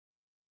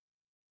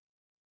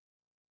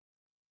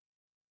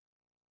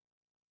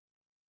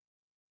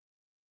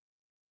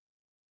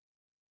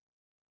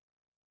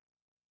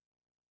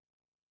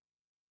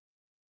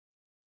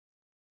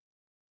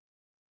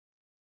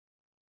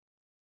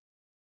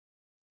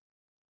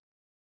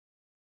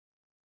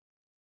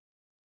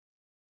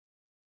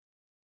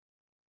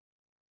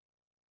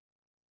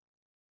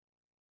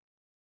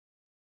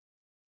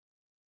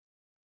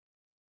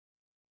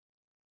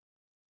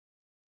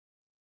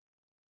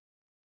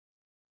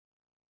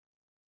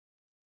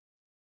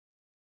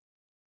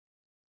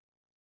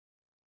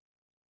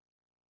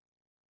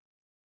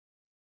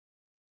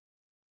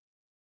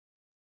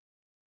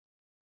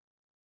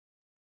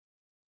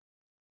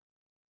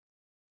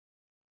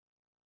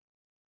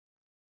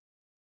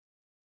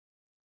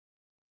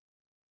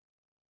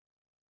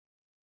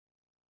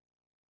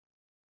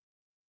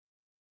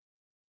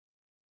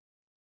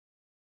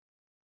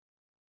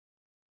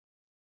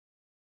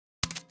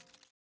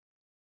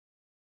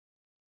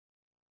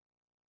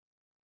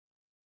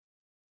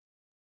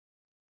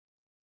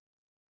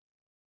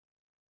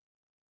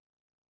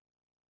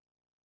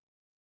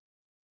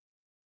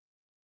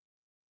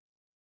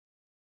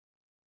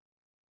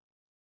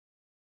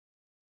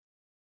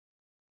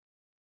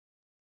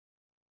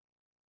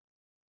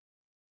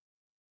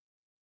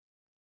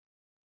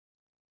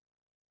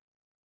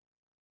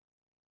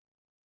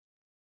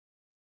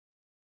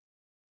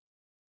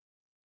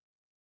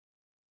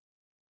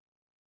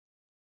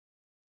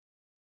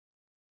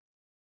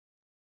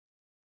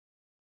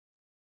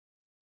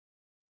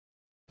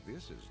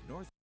This is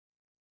North.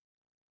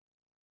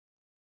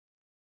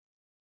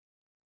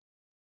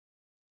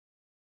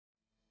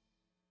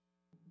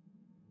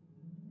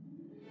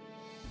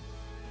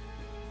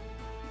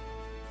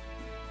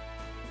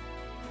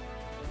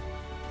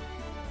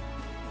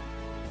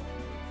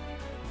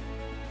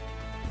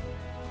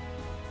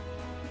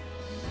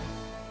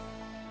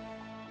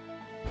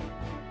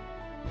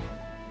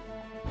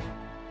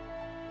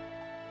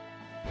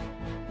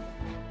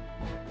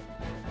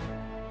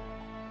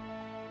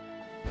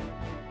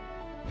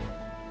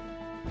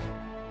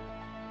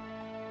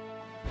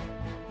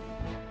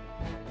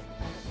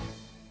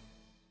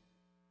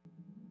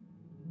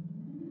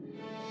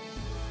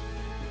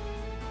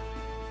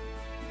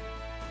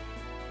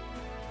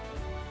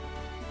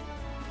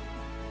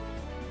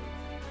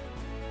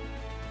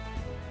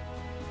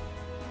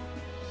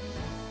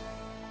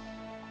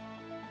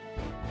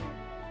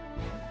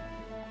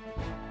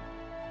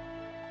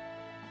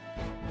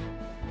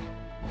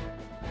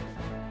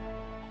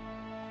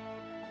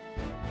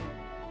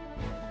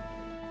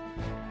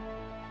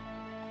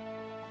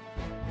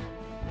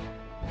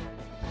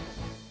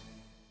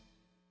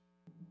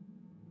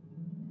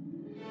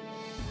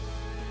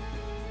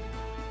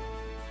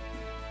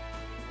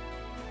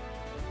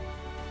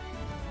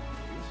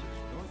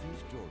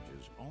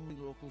 Georgia's only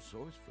local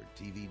source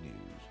for TV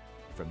news.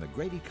 From the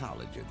Grady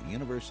College at the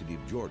University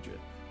of Georgia,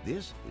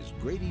 this is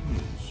Grady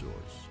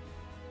Newsource.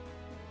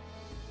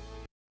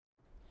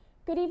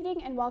 Good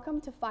evening and welcome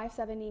to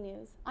 570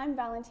 News. I'm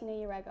Valentina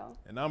Urego.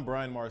 And I'm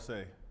Brian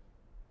Marseille.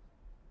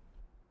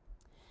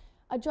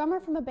 A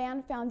drummer from a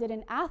band founded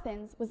in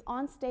Athens was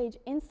on stage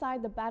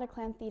inside the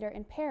Bataclan Theater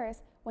in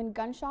Paris when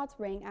gunshots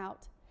rang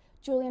out.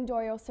 Julian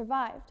Dorio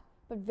survived,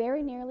 but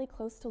very nearly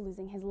close to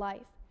losing his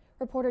life.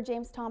 Reporter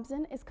James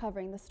Thompson is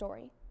covering the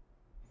story.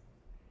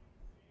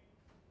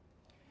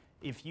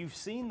 If you've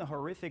seen the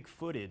horrific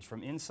footage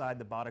from inside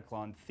the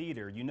Bataclan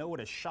Theater, you know what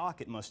a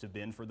shock it must have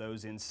been for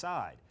those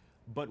inside.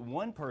 But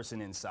one person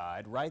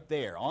inside, right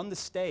there on the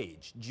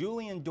stage,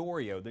 Julian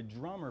Dorio, the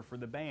drummer for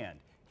the band,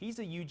 he's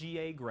a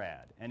UGA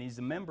grad and he's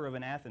a member of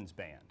an Athens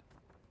band.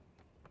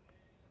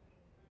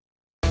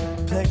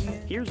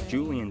 Here's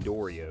Julian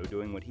Dorio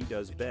doing what he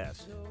does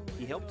best.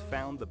 He helped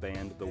found the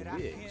band The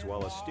Wigs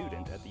while a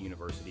student at the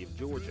University of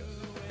Georgia.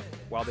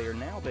 While they are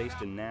now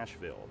based in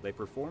Nashville, they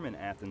perform in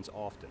Athens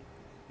often.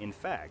 In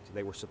fact,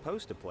 they were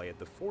supposed to play at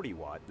the 40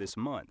 Watt this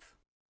month.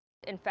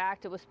 In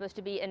fact, it was supposed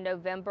to be in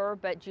November,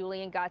 but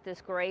Julian got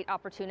this great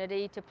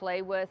opportunity to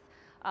play with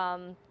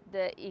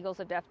the Eagles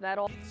of Death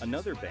Metal.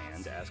 Another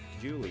band asked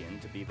Julian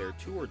to be their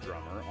tour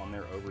drummer on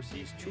their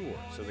overseas tour,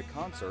 so the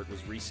concert was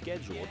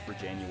rescheduled for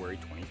January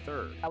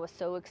 23rd. I was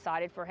so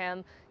excited for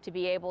him to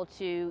be able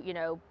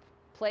to,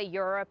 play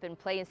Europe and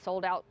play in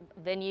sold-out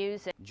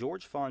venues.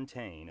 George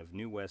Fontaine of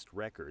New West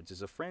Records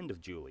is a friend of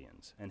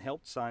Julian's and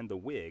helped sign the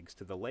Wigs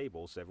to the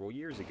label several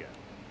years ago.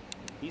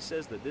 He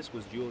says that this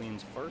was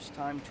Julian's first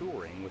time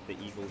touring with the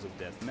Eagles of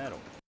Death Metal.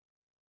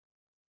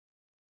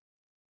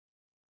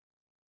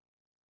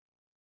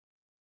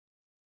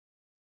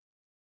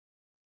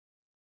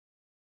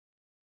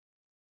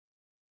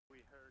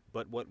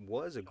 But what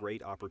was a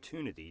great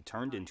opportunity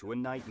turned into a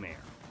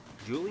nightmare.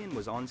 Julian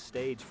was on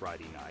stage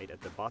Friday night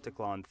at the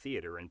Bataclan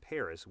Theater in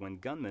Paris when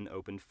gunmen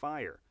opened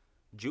fire.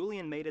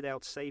 Julian made it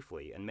out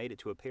safely and made it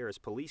to a Paris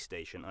police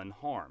station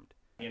unharmed.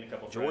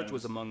 George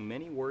was among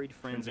many worried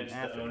friends in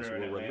Athens who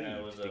were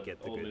relieved to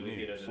get the good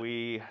news.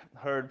 We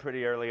heard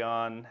pretty early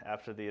on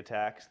after the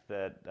attacks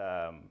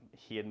that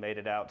he had made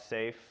it out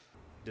safe.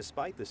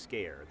 Despite the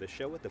scare, the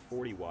show at the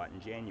 40 Watt in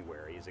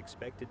January is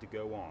expected to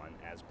go on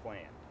as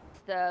planned.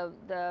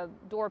 The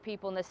door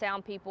people and the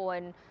sound people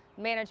and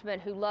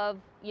management who love,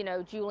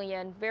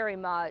 Julian very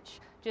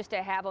much, just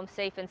to have him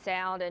safe and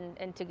sound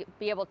and to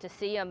be able to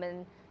see him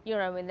and,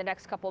 in the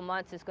next couple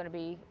months is going to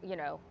be,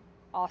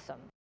 awesome.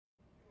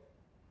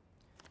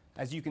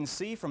 As you can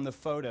see from the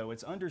photo,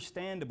 it's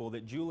understandable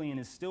that Julian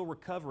is still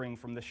recovering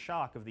from the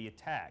shock of the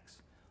attacks.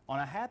 On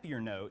a happier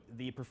note,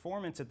 the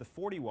performance at the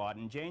 40 Watt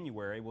in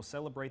January will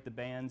celebrate the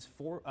band's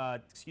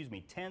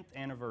 10th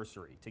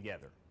anniversary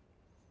together.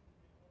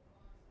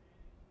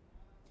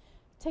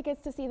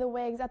 Tickets to see the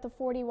Wigs at the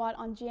 40 Watt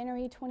on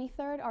January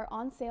 23rd are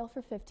on sale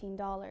for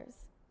 $15.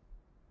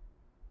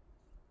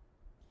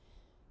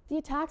 The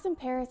attacks in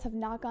Paris have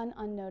not gone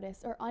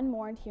unnoticed or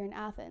unmourned here in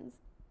Athens.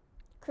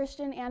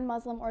 Christian and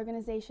Muslim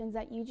organizations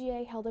at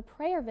UGA held a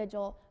prayer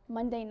vigil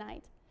Monday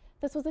night.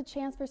 This was a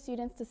chance for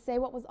students to say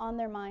what was on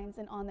their minds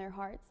and on their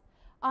hearts.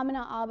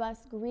 Amina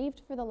Abbas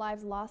grieved for the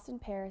lives lost in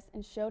Paris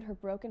and showed her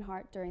broken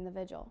heart during the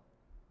vigil.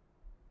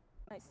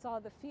 I saw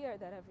the fear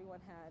that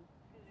everyone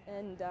had,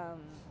 and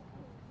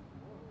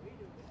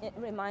it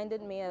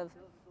reminded me of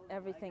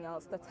everything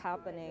else that's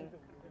happening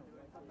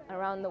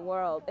around the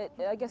world.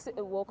 I guess it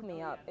woke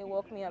me up. It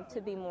woke me up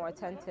to be more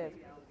attentive.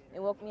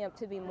 It woke me up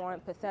to be more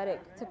empathetic,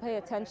 to pay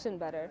attention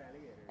better.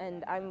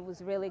 And I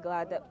was really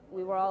glad that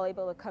we were all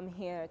able to come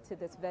here to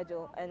this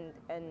vigil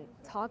and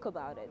talk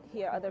about it,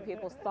 hear other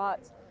people's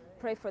thoughts,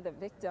 pray for the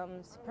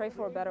victims, pray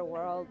for a better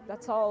world.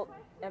 That's all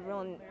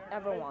everyone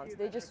ever wants.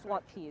 They just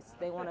want peace.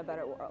 They want a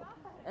better world.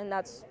 And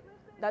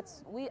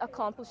we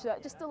accomplished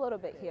that just a little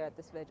bit here at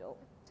this vigil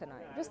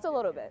tonight. Just a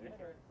little bit.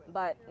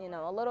 But, you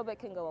know, a little bit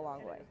can go a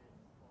long way.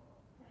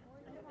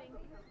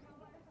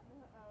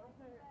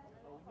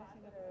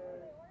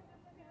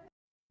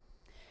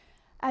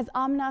 As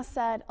Amna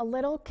said, a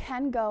little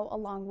can go a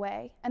long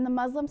way, and the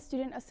Muslim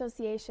Student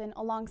Association,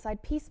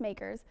 alongside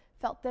peacemakers,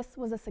 felt this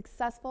was a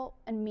successful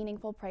and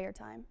meaningful prayer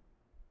time.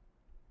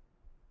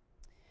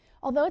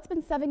 Although it's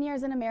been 7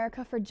 years in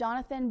America for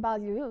Jonathan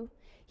Baliou,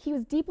 he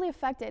was deeply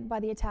affected by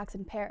the attacks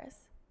in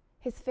Paris.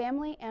 His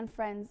family and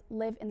friends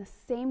live in the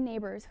same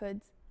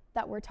neighborhoods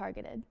that were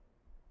targeted.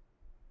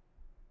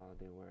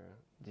 They were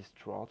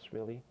distraught,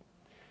 really.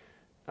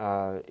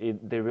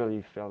 They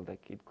really felt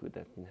like it could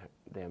happen to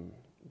them,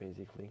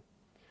 basically.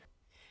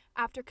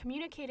 After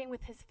communicating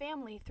with his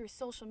family through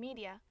social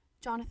media,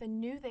 Jonathan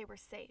knew they were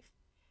safe.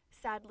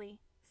 Sadly,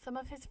 some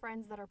of his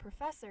friends that are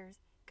professors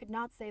could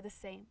not say the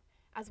same,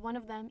 as one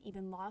of them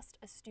even lost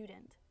a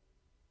student.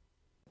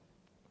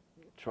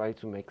 Try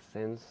to make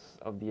sense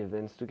of the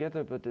events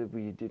together, but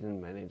we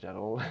didn't manage at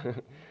all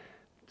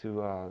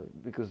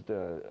because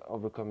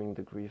overcoming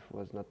the grief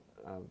was not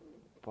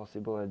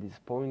possible at this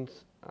point.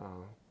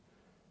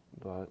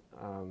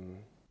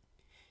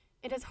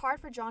 It is hard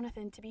for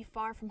Jonathan to be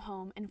far from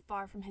home and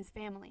far from his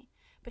family,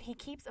 but he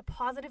keeps a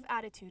positive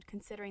attitude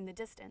considering the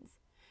distance.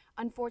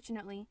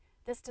 Unfortunately,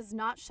 this does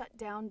not shut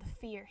down the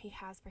fear he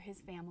has for his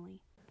family.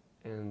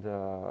 And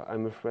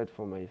I'm afraid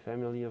for my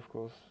family, of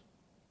course,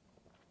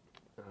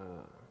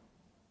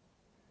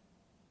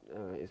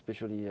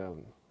 especially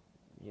you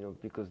know,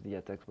 because the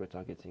attacks were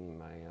targeting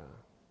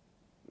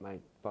my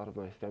part of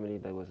my family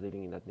that was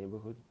living in that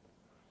neighborhood,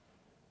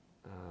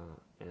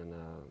 and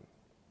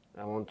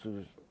I want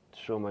to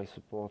show my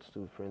support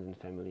to friends and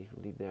family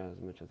who live there as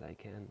much as I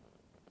can.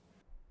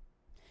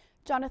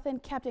 Jonathan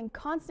kept in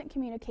constant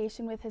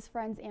communication with his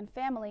friends and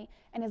family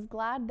and is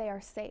glad they are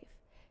safe.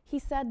 He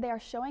said they are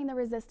showing the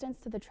resistance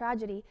to the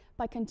tragedy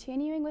by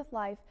continuing with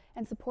life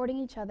and supporting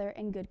each other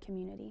in good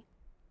community.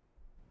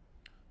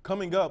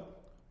 Coming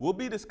up, we'll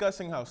be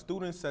discussing how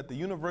students at the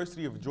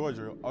University of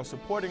Georgia are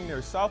supporting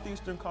their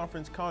Southeastern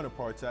Conference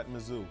counterparts at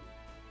Mizzou.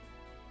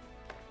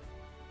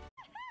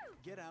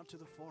 Get out to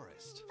the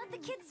forest. Let the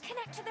kids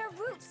connect to their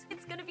roots.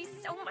 It's gonna be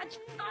so much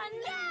fun.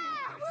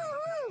 Yeah!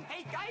 Woo-hoo!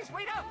 Hey guys,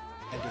 wait up!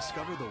 And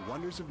discover the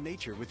wonders of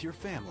nature with your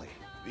family.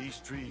 These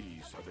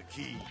trees are the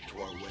key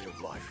to our way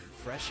of life.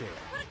 Fresh air.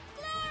 What a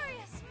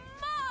glorious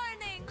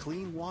morning!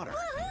 Clean water.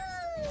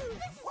 Woohoo!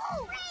 This is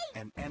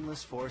great! An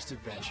endless forest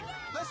adventure.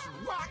 Let's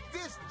rock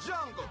this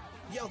jungle!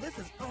 Yo, this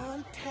is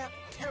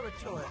untapped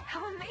territory.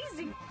 How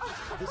amazing!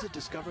 Visit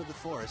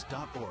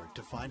discovertheforest.org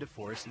to find a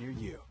forest near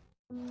you.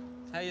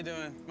 How you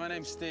doing? My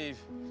name's Steve.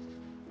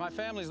 My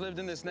family's lived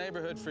in this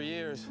neighborhood for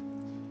years.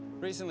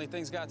 Recently,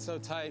 things got so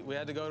tight, we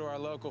had to go to our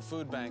local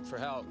food bank for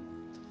help.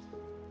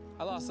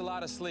 I lost a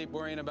lot of sleep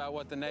worrying about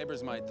what the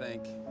neighbors might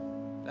think.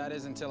 That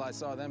is until I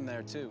saw them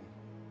there, too.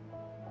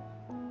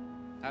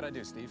 How'd I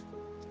do, Steve?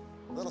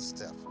 A little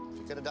stiff.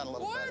 You could have done a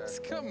little better.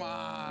 What? Come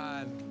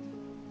on.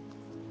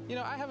 You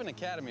know, I have an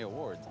Academy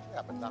Award.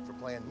 Yeah, but not for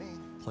playing me.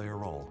 Play a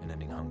role in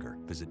ending hunger.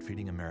 Visit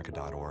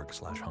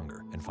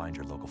feedingamerica.org/hunger and find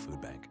your local food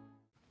bank.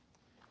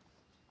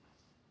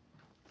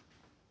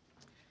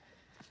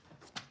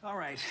 All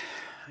right,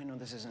 I know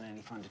this isn't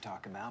any fun to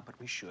talk about, but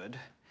we should.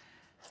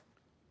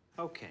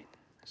 Okay,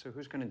 so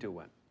who's gonna do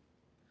what?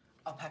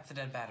 I'll pack the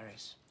dead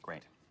batteries.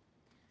 Great.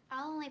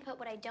 I'll only put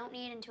what I don't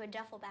need into a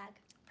duffel bag.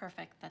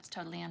 Perfect, that's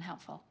totally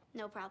unhelpful.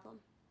 No problem.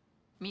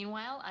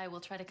 Meanwhile, I will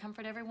try to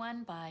comfort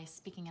everyone by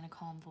speaking in a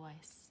calm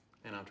voice.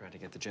 And I'll try to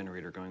get the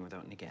generator going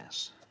without any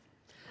gas.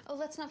 Oh,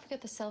 let's not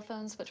forget the cell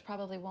phones, which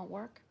probably won't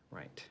work.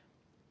 Right.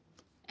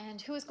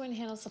 And who is going to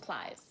handle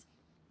supplies?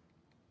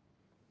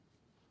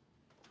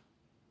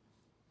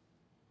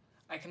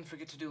 I can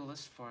forget to do a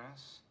list for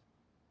us.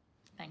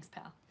 Thanks,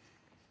 pal.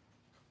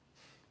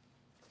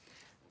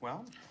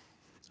 Well,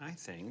 I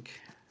think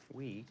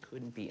we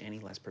couldn't be any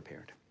less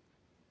prepared.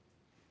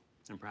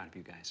 I'm proud of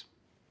you guys.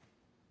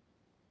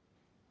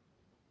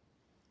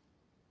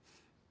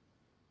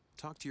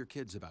 Talk to your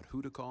kids about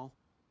who to call,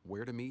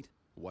 where to meet,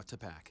 what to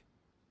pack.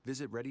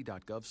 Visit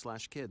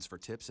ready.gov/kids for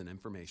tips and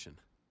information.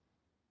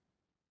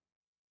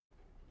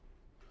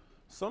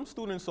 Some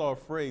students are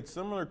afraid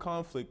similar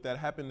conflict that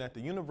happened at the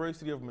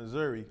University of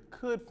Missouri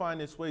could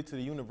find its way to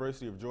the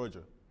University of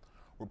Georgia.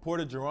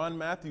 Reporter Jerron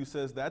Matthews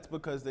says that's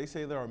because they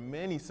say there are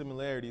many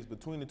similarities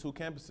between the two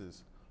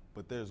campuses,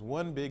 but there's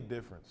one big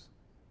difference.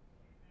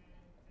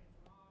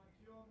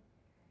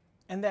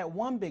 And that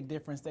one big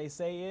difference, they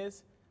say,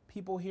 is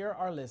people here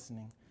are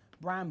listening.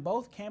 Brian,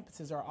 both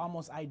campuses are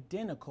almost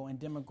identical in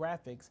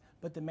demographics,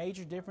 but the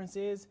major difference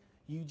is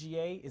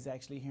UGA is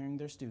actually hearing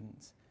their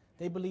students.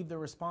 They believe the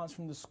response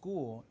from the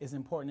school is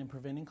important in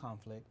preventing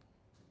conflict.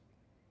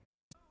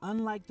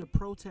 Unlike the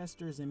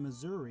protesters in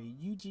Missouri,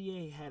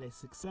 UGA had a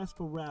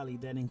successful rally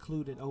that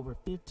included over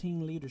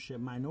 15 leadership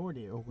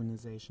minority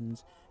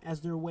organizations as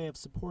their way of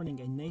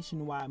supporting a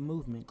nationwide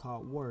movement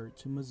called Word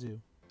to Mizzou.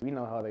 We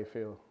know how they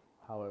feel,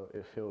 how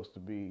it feels to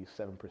be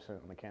 7%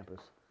 on the campus.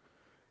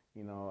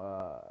 You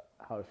know,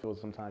 how it feels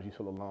sometimes you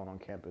feel alone on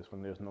campus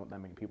when there's not that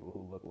many people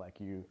who look like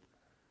you.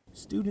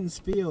 Students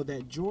feel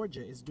that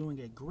Georgia is doing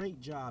a great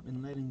job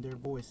in letting their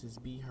voices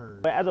be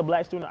heard. But as a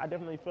black student, I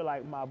definitely feel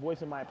like my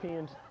voice and my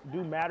opinions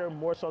do matter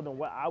more so than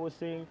what I was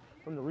seeing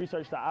from the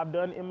research that I've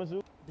done in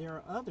Mizzou. There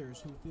are others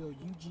who feel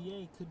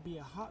UGA could be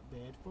a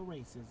hotbed for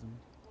racism.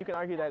 You can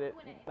argue that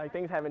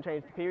things haven't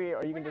changed, period,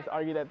 or you can just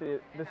argue that the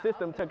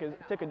system took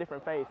a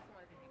different face.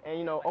 And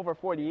you know, over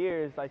 40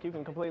 years, like, you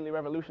can completely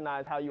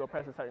revolutionize how you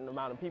oppress a certain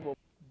amount of people.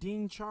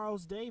 Dean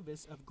Charles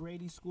Davis of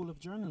Grady School of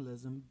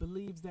Journalism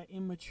believes that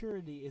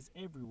immaturity is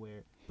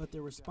everywhere, but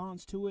the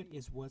response to it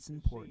is what's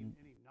important.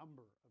 Any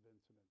number of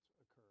incidents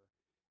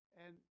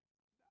occur.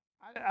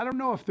 And I don't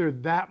know if they're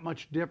that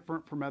much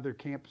different from other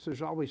campuses.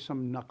 There's always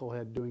some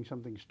knucklehead doing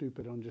something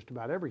stupid on just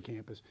about every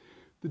campus.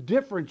 The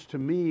difference to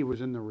me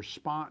was in the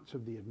response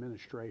of the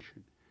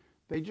administration.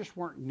 They just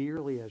weren't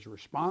nearly as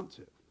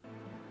responsive.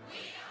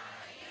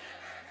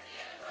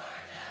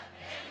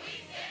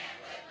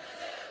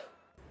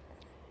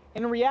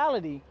 In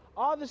reality,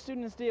 all the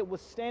students did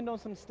was stand on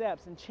some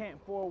steps and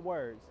chant 4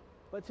 words.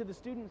 But to the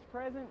students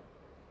present,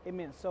 it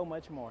meant so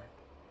much more.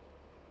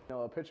 You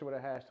know, a picture with a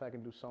hashtag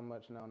can do so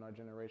much now in our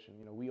generation.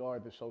 You know, we are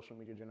the social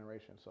media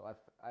generation. So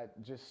I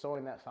just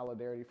showing that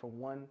solidarity from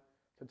one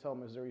to tell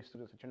Missouri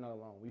students that you're not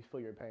alone. We feel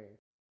your pain.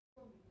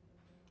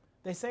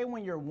 They say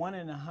when you're 1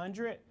 in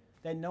 100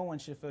 that no one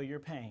should feel your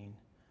pain.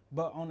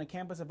 But on a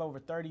campus of over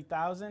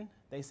 30,000,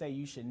 they say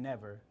you should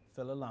never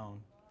feel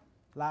alone.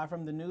 Live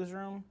from the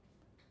newsroom,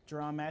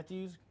 Jerron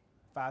Matthews,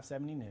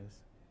 570 News.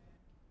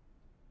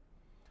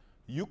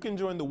 You can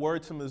join the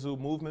Word to Mizzou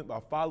movement by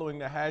following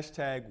the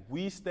hashtag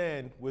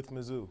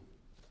 #WeStandWithMizzou.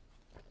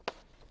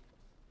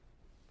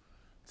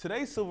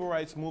 Today's civil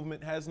rights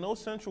movement has no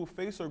central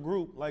face or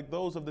group like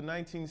those of the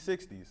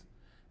 1960s,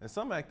 and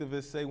some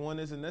activists say one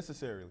isn't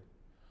necessary.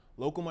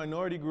 Local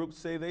minority groups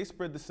say they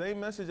spread the same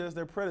message as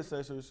their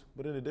predecessors,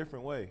 but in a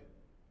different way.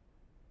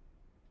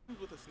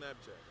 With a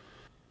Snapchat,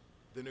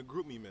 then a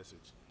GroupMe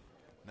message,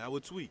 now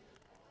a tweet.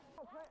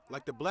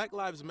 Like the Black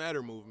Lives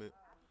Matter movement,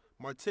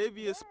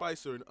 Martavia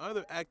Spicer and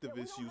other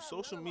activists use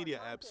social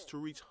media apps to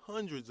reach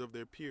hundreds of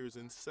their peers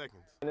in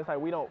seconds. And it's like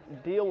we don't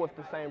deal with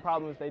the same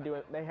problems they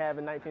have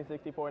in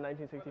 1964 and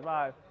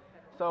 1965.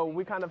 So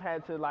we kind of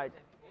had to like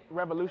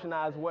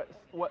revolutionize what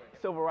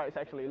civil rights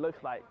actually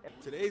looks like.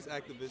 Today's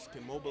activists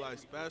can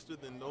mobilize faster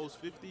than those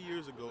 50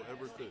 years ago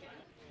ever could.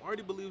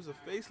 Marty believes a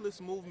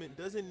faceless movement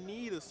doesn't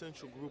need a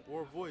central group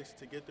or voice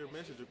to get their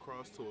message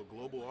across to a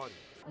global audience.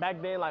 Back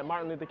then, like,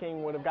 Martin Luther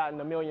King would have gotten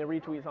 1 million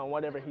retweets on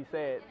whatever he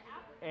said,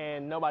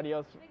 and nobody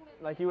else,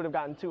 like, he would have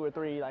gotten 2 or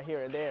 3, like,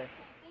 here or there.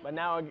 But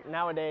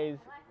nowadays,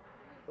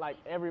 like,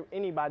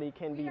 anybody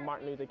can be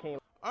Martin Luther King.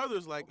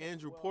 Others, like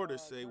Andrew Porter,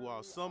 say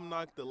while some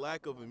knock the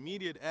lack of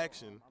immediate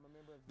action,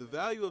 the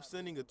value of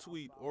sending a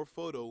tweet or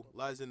photo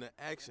lies in the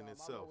action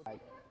itself.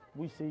 Like,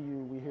 we see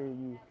you, we hear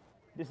you.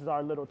 This is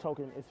our little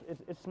token.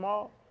 It's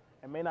small.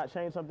 It may not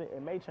change something.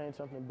 It may change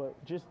something, but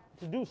just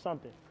to do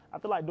something. I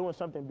feel like doing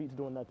something beats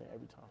doing nothing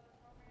every time.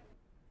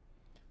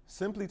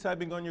 Simply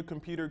typing on your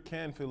computer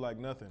can feel like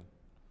nothing.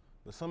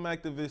 But some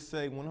activists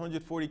say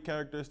 140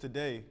 characters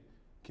today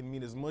can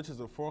mean as much as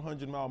a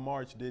 400-mile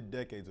march did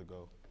decades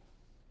ago.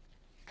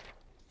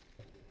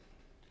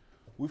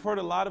 We've heard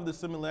a lot of the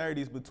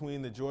similarities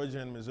between the Georgia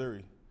and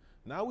Missouri.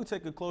 Now we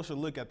take a closer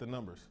look at the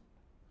numbers.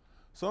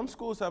 Some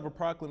schools have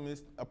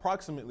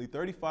approximately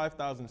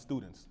 35,000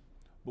 students.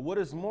 But what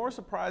is more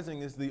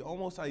surprising is the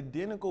almost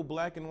identical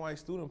black and white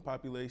student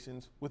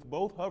populations, with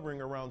both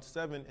hovering around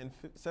 7% and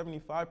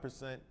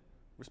 75%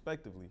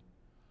 respectively.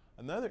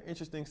 Another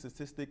interesting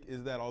statistic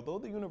is that although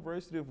the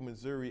University of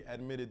Missouri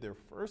admitted their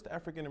first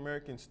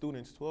African-American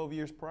students 12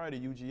 years prior to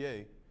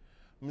UGA,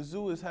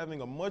 Mizzou is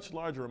having a much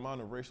larger amount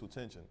of racial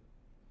tension.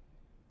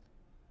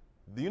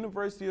 The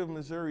University of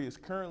Missouri is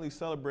currently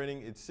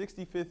celebrating its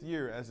 65th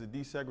year as a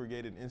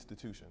desegregated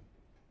institution.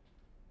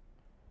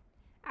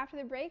 After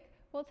the break,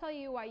 we'll tell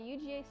you why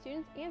UGA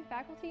students and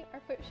faculty are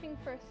pushing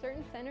for a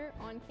certain center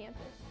on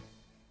campus.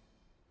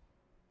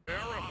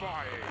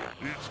 Terrifying.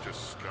 It's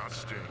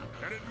disgusting,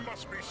 and it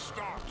must be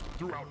stopped.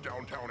 Throughout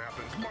downtown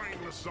Athens,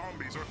 mindless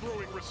zombies are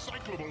throwing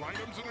recyclable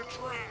items in the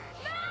trash.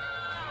 No!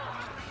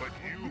 But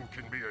you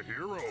can be a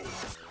hero.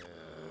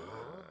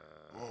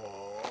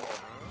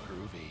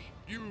 Groovy.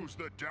 Use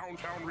the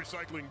downtown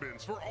recycling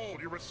bins for all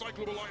your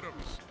recyclable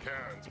items.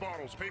 Cans,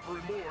 bottles, paper,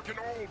 and more can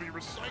all be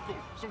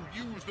recycled. So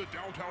use the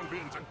downtown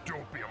bins and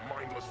don't be a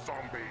mindless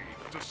zombie.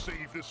 To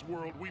save this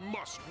world, we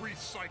must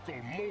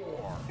recycle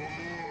more.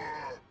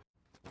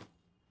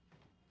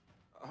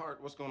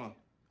 Hart, what's going on?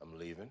 I'm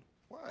leaving.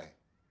 Why?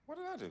 What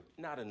did I do?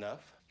 Not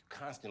enough. You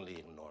constantly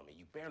ignore me.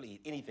 You barely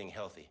eat anything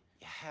healthy.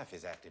 You're half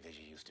as active as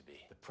you used to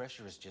be. The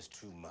pressure is just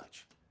too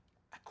much.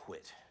 I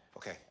quit.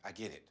 Okay, I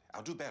get it.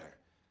 I'll do better.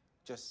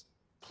 Just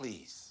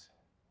please,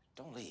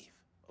 don't leave.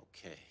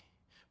 Okay.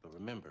 But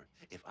remember,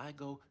 if I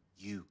go,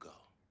 you go.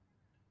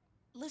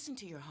 Listen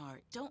to your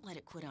heart. Don't let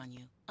it quit on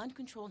you.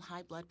 Uncontrolled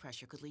high blood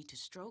pressure could lead to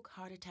stroke,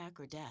 heart attack,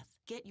 or death.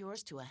 Get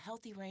yours to a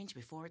healthy range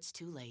before it's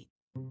too late.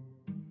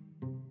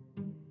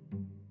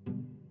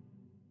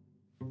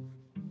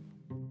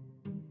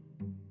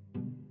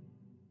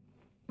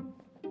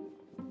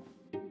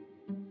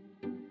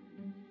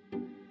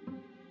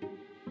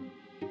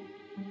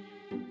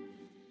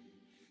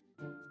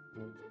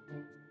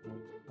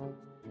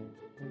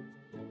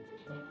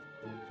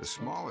 The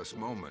smallest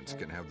moments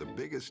can have the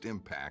biggest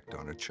impact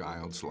on a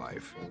child's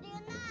life.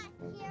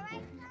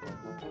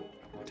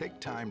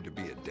 Take time to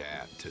be a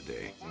dad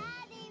today.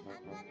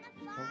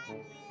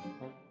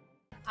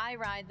 I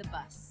ride the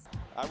bus.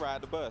 I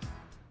ride the bus.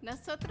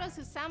 Nosotros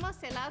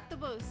usamos el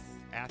autobús.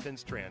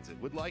 Athens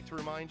Transit would like to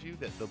remind you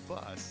that the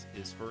bus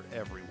is for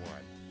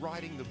everyone.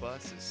 Riding the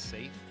bus is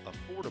safe,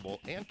 affordable,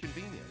 and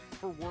convenient.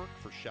 For work,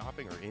 for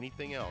shopping, or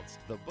anything else,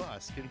 the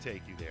bus can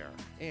take you there.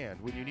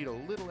 And when you need a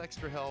little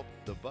extra help,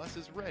 the bus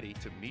is ready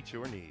to meet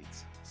your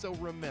needs. So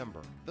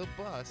remember, the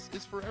bus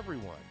is for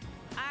everyone.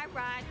 I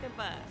ride the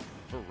bus.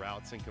 For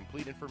routes and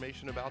complete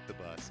information about the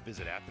bus,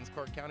 visit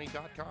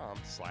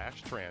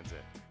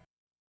athensclarkcounty.com/transit.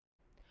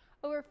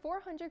 Over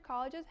 400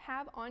 colleges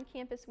have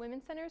on-campus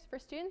women's centers for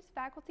students,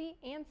 faculty,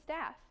 and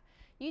staff.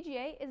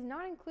 UGA is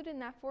not included in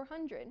that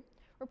 400.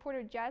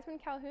 Reporter Jasmine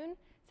Calhoun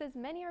says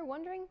many are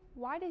wondering,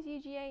 why does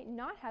UGA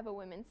not have a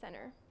women's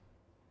center?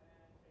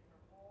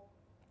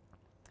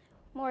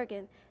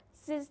 Morgan,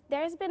 since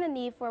there's been a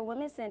need for a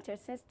women's center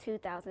since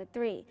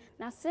 2003.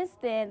 Now, since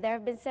then, there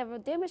have been several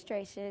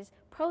demonstrations,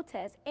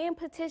 protests, and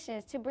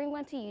petitions to bring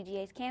one to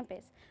UGA's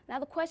campus. Now,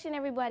 the question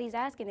everybody's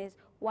asking is,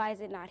 why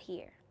is it not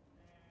here?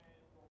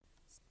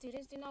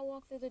 Students do not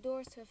walk through the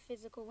doors to a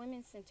physical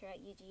women's center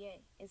at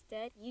UGA.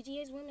 Instead,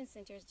 UGA's women's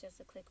center is just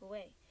a click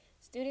away.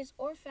 Students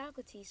or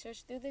faculty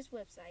search through this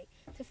website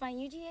to find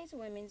UGA's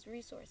women's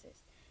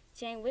resources.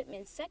 Jane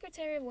Whitman,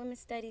 Secretary of Women's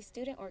Studies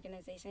Student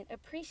Organization,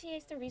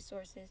 appreciates the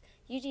resources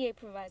UGA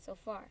provides so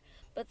far,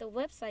 but the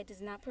website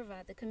does not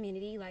provide the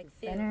community-like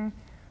feel. Center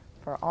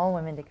for all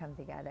women to come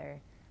together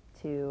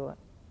to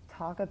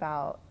talk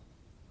about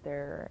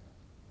their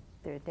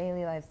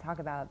daily lives, talk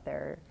about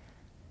their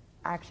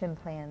action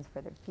plans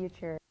for the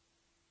future.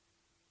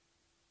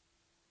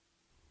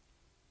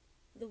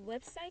 The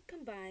website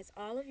combines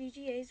all of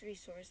UGA's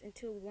resources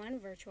into one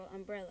virtual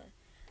umbrella.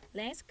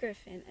 Lance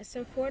Griffin, a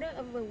supporter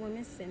of the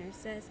Women's Center,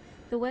 says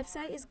the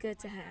website is good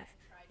to have,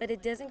 but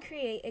it doesn't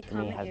create a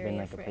common has area been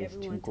like for a place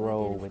everyone to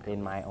grow identify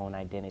within my own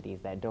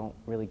identities that don't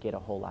really get a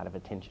whole lot of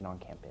attention on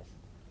campus.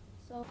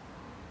 So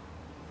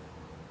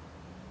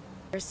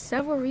there are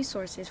several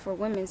resources for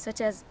women, such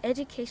as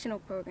educational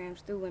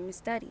programs through women's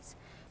studies,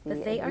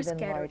 but they are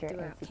scattered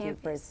throughout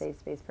campus. For a safe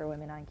space for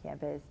women on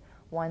campus,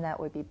 one that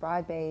would be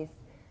broad-based,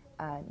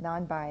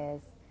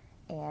 non-biased,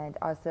 and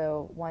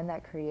also one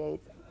that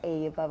creates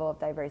a level of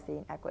diversity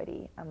and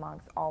equity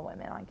amongst all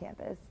women on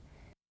campus.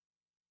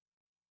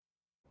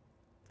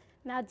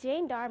 Now,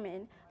 Jane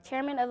Darman,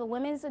 chairman of the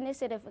Women's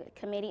Initiative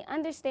Committee,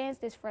 understands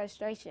this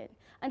frustration.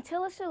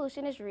 Until a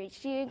solution is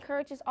reached, she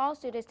encourages all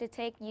students to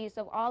take use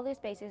of all the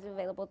spaces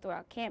available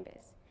throughout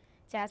campus.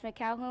 Jasmine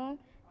Calhoun,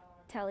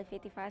 Tele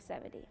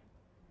 5570.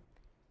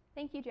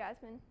 Thank you,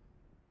 Jasmine.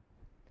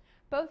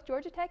 Both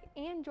Georgia Tech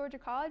and Georgia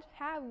College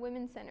have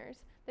women's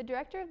centers. The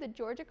director of the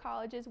Georgia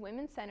College's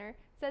Women's Center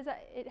says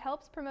that it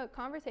helps promote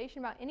conversation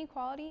about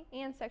inequality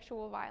and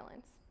sexual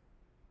violence.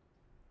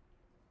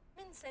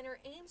 The Women's Center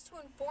aims to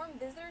inform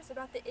visitors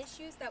about the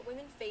issues that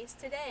women face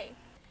today.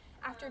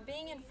 After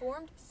being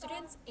informed,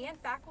 students and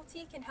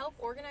faculty can help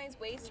organize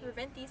ways to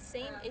prevent these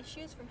same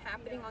issues from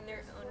happening on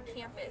their own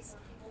campus,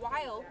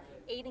 while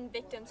aiding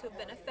victims who have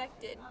been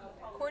affected.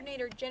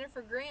 Coordinator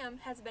Jennifer Graham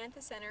has been at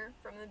the center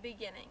from the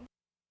beginning.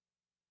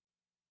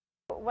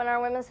 When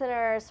our Women's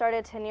Center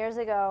started 10 years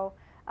ago,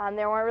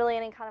 there weren't really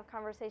any kind of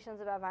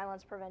conversations about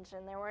violence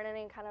prevention. There weren't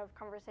any kind of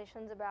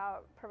conversations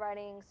about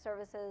providing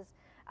services,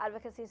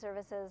 advocacy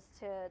services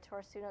to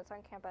our students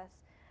on campus.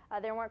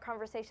 There weren't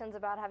conversations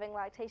about having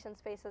lactation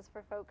spaces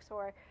for folks,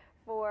 or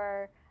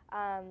for,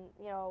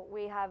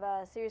 we have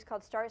a series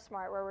called Start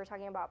Smart where we're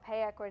talking about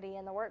pay equity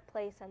in the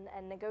workplace and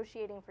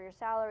negotiating for your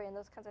salary and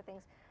those kinds of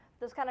things.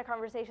 Those kind of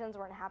conversations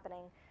weren't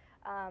happening.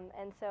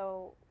 And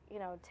so,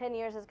 10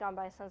 years has gone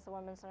by since the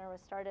Women's Center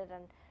was started,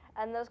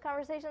 and those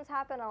conversations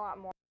happen a lot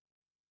more.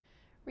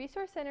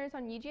 Resource centers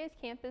on UGA's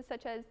campus,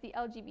 such as the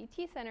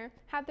LGBT Center,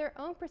 have their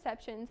own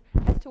perceptions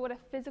as to what a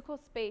physical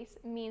space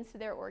means to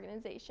their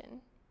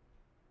organization.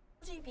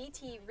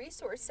 LGBT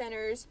Resource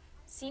Center's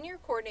Senior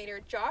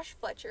Coordinator Josh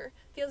Fletcher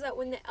feels that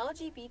when the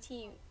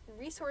LGBT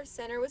Resource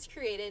Center was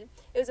created,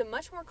 it was a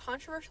much more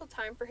controversial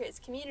time for his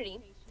community.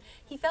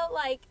 He felt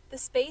like the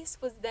space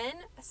was then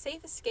a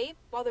safe escape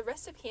while the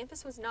rest of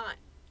campus was not.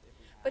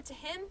 But to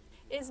him,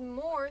 it is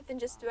more than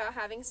just about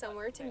having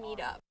somewhere to meet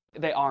up.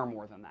 They are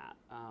more than that.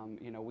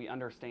 We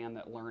understand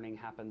that learning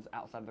happens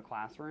outside the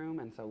classroom,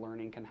 and so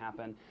learning can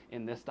happen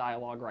in this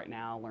dialogue right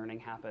now. Learning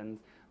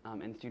happens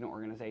in student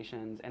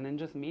organizations, and then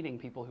just meeting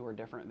people who are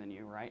different than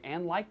you, right,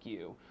 and like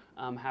you,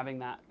 having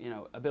that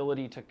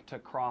ability to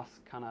cross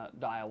kind of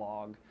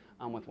dialogue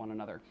with one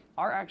another.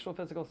 Our actual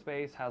physical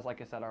space has,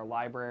 like I said, our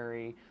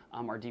library,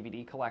 our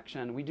DVD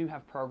collection. We do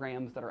have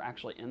programs that are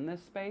actually in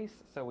this space,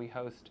 so we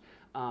host,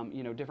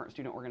 different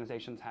student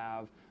organizations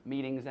have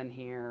meetings in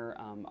here.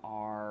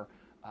 Our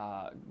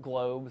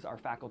Globes, our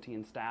faculty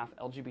and staff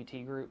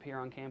LGBT group here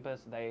on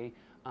campus, they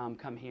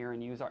come here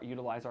and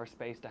utilize our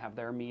space to have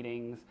their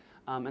meetings.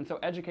 And so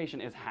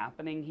education is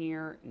happening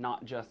here,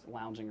 not just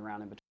lounging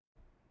around in between.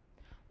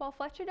 While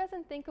Fletcher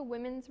doesn't think a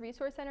women's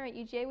resource center at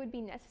UGA would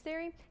be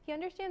necessary, he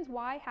understands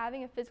why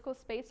having a physical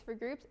space for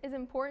groups is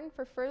important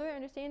for further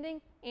understanding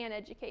and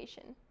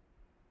education.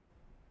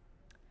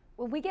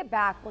 When we get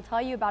back, we'll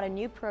tell you about a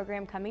new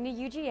program coming to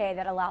UGA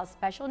that allows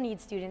special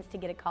needs students to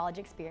get a college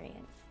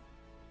experience.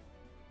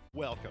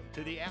 Welcome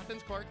to the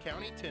Athens-Clarke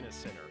County Tennis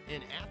Center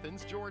in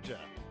Athens, Georgia.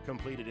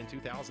 Completed in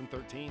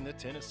 2013, the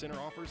Tennis Center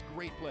offers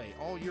great play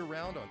all year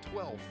round on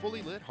 12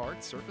 fully lit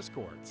hard surface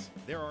courts.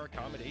 There are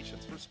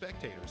accommodations for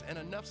spectators and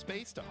enough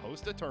space to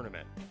host a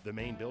tournament. The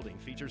main building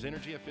features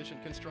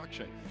energy-efficient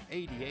construction,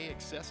 ADA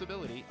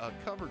accessibility, a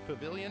covered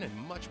pavilion, and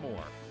much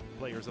more.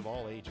 Players of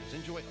all ages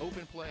enjoy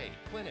open play,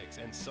 clinics,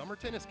 and summer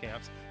tennis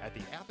camps at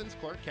the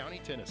Athens-Clarke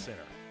County Tennis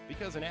Center.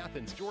 Because in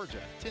Athens,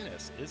 Georgia,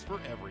 tennis is for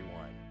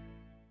everyone.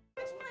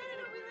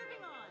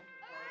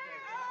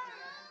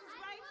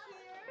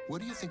 What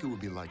do you think it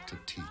would be like to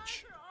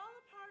teach?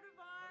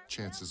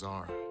 Chances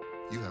are,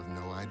 you have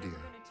no idea.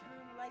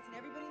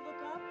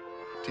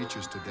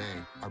 Teachers today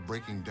are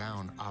breaking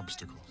down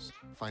obstacles,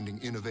 finding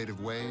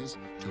innovative ways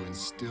to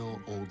instill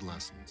old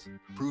lessons,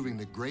 proving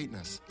that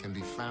greatness can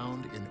be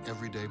found in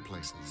everyday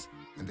places,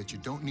 and that you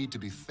don't need to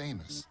be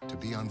famous to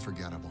be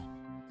unforgettable.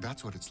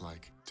 That's what it's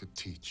like to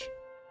teach.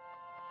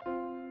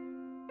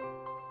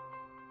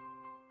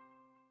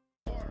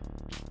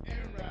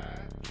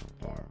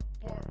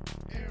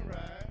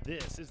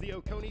 This is the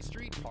Oconee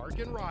Street Park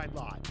and Ride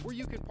Lot, where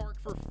you can park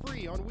for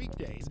free on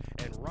weekdays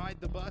and ride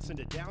the bus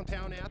into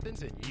downtown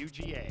Athens and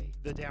UGA.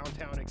 The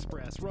Downtown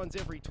Express runs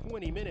every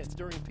 20 minutes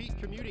during peak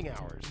commuting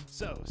hours.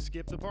 So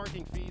skip the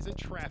parking fees and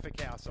traffic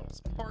hassles.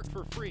 Park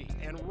for free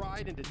and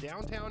ride into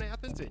downtown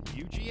Athens and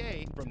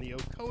UGA from the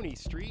Oconee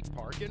Street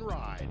Park and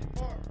Ride.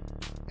 Park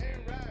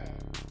and ride.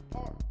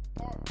 Park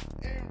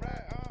and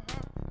ride.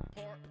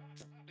 Park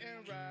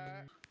and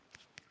ride.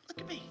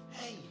 Look at me.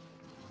 Hey.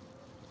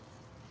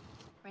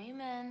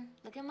 Raymond,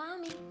 look at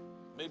Mommy.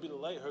 Maybe the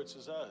light hurts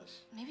his eyes.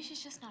 Maybe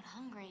she's just not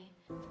hungry.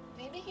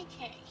 Maybe he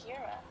can't hear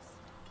us.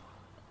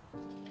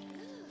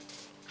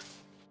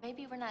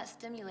 Maybe we're not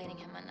stimulating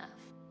him enough.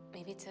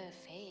 Maybe it's a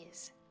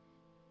phase.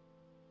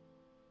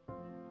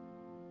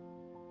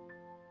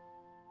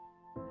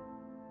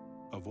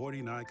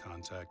 Avoiding eye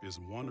contact is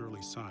one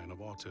early sign of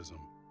autism.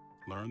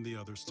 Learn the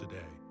others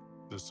today.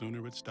 The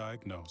sooner it's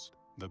diagnosed,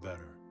 the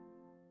better.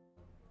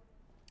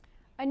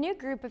 A new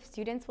group of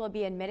students will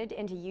be admitted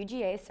into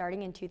UGA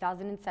starting in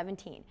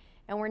 2017,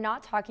 and we're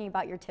not talking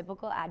about your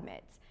typical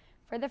admits.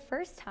 For the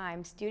first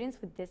time, students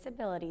with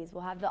disabilities will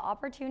have the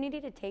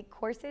opportunity to take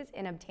courses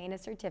and obtain a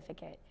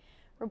certificate.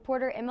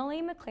 Reporter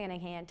Emily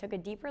McClanahan took a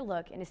deeper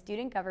look into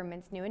student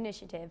government's new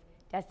initiative,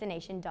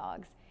 Destination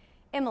Dogs.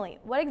 Emily,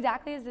 what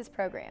exactly is this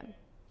program?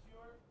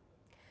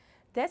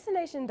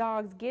 Destination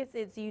Dogs gets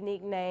its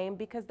unique name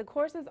because the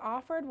courses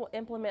offered will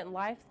implement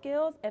life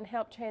skills and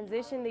help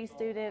transition these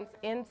students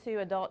into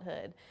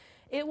adulthood.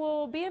 It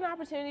will be an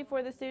opportunity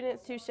for the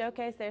students to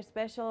showcase their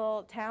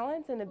special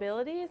talents and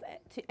abilities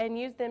and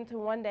use them to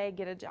one day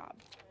get a job.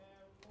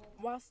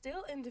 While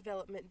still in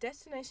development,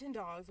 Destination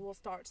Dogs will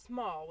start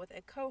small with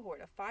a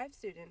cohort of 5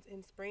 students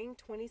in spring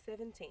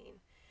 2017.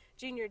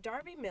 Junior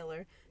Darby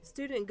Miller,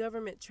 student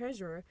government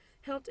treasurer,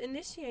 helped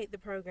initiate the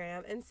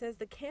program and says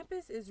the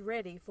campus is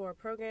ready for a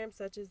program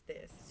such as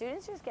this.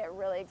 Students just get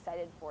really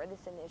excited for this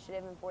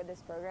initiative and for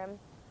this program.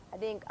 I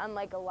think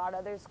unlike a lot of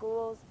other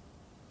schools,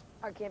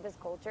 our campus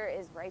culture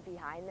is right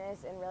behind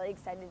this and really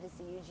excited to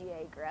see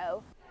UGA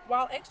grow.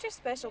 While Extra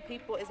Special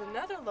People is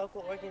another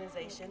local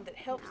organization that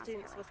helps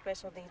students with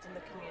special needs in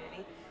the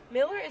community,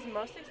 Miller is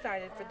most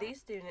excited for these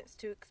students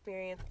to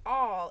experience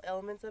all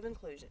elements of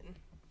inclusion.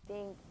 I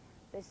think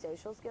the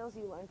social skills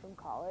you learn from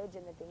college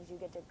and the things you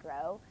get to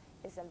grow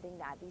is something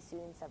that these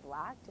students have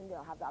lacked and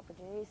don't have the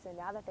opportunity. So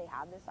now that they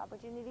have this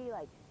opportunity,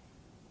 like,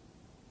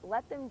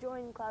 let them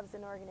join clubs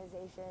and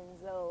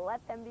organizations,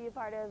 let them be a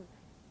part of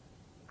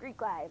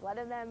Greek life, let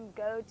them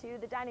go to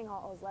the dining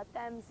halls, let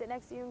them sit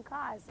next to you in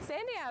class.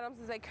 Sandy Adams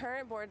is a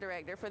current board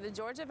director for the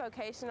Georgia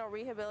Vocational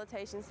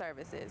Rehabilitation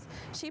Services.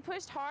 She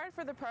pushed hard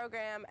for the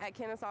program at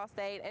Kennesaw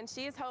State, and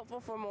she is hopeful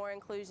for more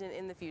inclusion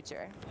in the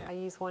future. I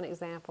use one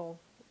example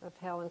of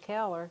Helen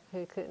Keller,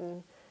 who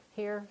couldn't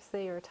hear,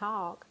 see, or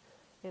talk,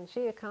 and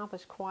she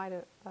accomplished quite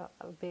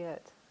a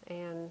bit,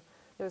 and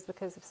it was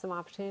because of some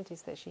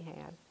opportunities that she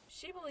had.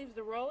 She believes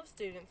the role of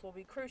students will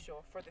be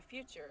crucial for the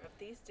future of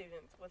these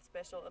students with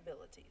special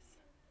abilities.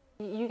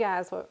 You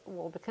guys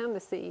will become the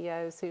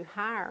CEOs who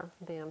hire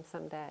them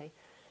someday,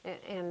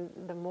 And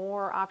the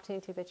more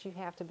opportunity that you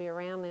have to be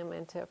around them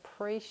and to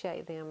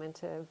appreciate them and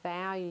to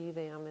value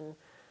them and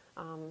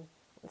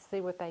see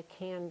what they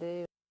can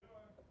do.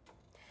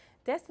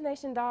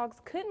 Destination Dogs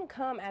couldn't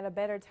come at a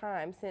better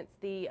time since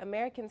the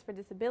Americans for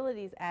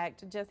Disabilities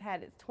Act just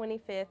had its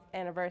 25th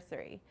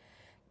anniversary.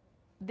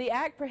 The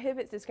act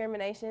prohibits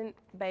discrimination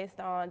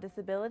based on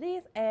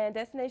disabilities, and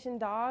Destination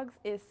Dogs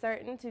is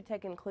certain to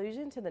take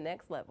inclusion to the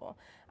next level.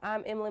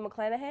 I'm Emily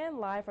McClanahan,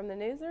 live from the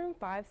newsroom,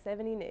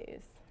 570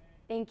 News.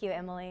 Thank you,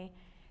 Emily.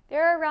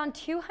 There are around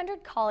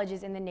 200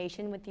 colleges in the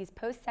nation with these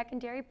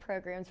post-secondary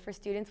programs for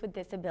students with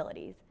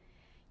disabilities.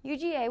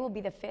 UGA will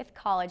be the 5th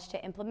college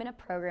to implement a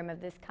program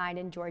of this kind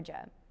in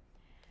Georgia.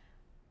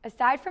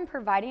 Aside from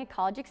providing a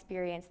college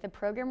experience, the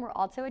program will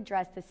also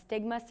address the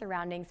stigma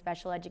surrounding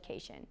special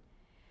education.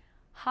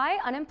 High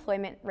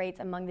unemployment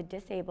rates among the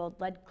disabled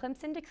led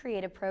Clemson to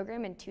create a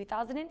program in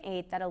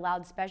 2008 that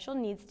allowed special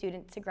needs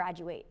students to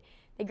graduate.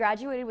 They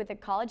graduated with a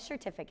college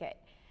certificate.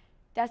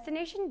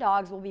 Destination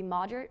Dogs will be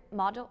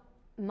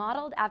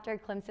modeled after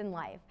Clemson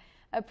Life,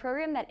 a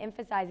program that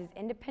emphasizes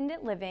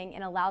independent living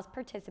and allows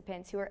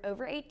participants who are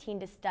over 18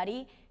 to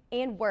study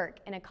and work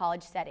in a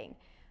college setting.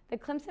 The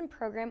Clemson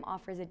program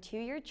offers a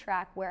 2-year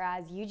track,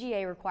 whereas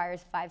UGA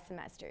requires 5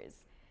 semesters.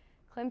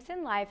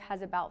 Clemson Life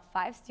has about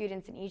 5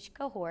 students in each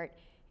cohort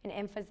and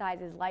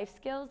emphasizes life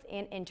skills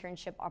and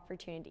internship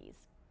opportunities.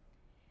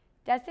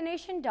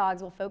 Destination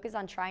Dogs will focus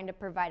on trying to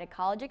provide a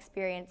college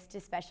experience to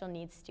special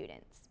needs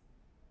students.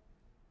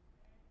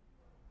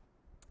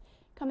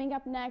 Coming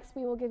up next,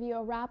 we will give you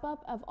a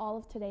wrap-up of all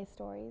of today's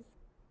stories.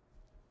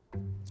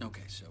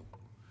 Okay, so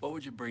what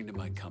would you bring to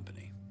my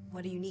company?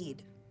 What do you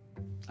need?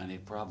 I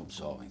need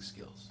problem-solving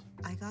skills.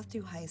 I got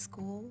through high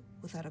school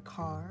without a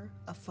car,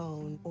 a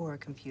phone, or a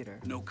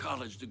computer. No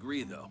college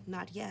degree, though.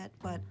 Not yet,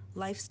 but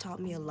life's taught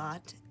me a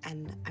lot,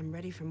 and I'm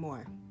ready for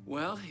more.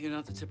 Well, you're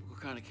not the typical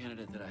kind of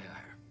candidate that I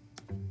hire.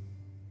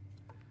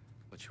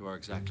 But you are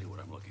exactly what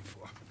I'm looking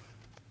for.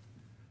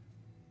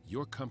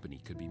 Your company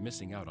could be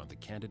missing out on the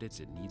candidates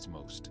it needs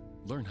most.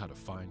 Learn how to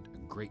find a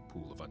great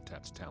pool of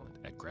untapped talent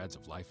at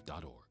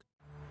gradsoflife.org.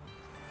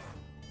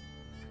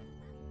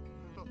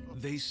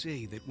 They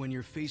say that when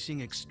you're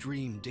facing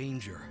extreme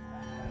danger,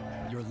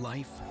 your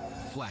life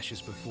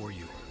flashes before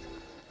you.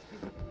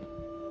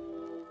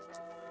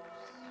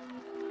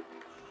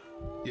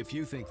 If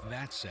you think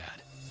that's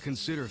sad,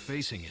 consider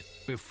facing it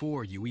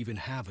before you even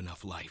have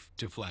enough life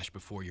to flash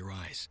before your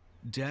eyes.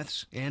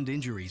 Deaths and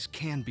injuries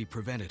can be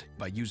prevented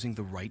by using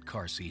the right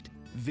car seat.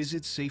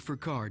 Visit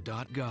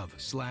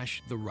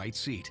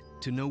safercar.gov/the-right-seat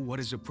to know what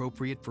is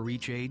appropriate for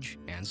each age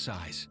and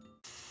size.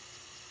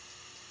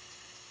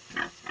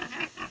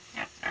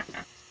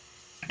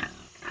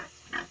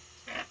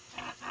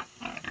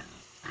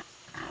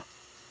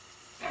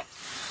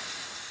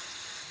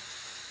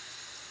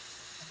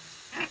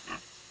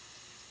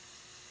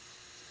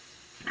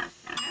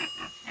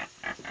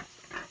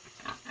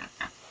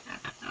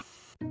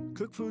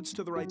 Cook foods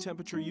to the right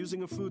temperature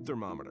using a food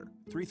thermometer.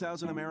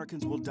 3,000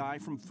 Americans will die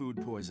from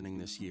food poisoning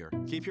this year.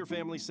 Keep your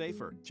family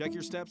safer. Check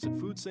your steps at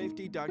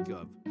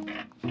foodsafety.gov.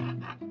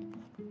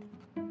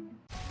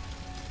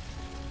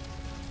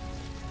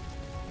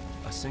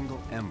 A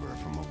single ember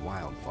from a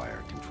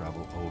wildfire can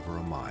travel over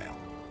a mile.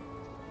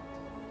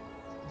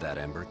 That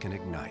ember can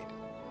ignite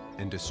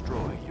and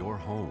destroy your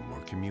home or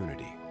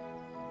community.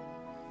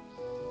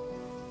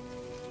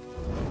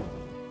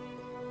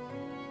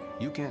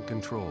 You can't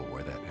control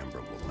where that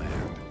ember will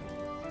land.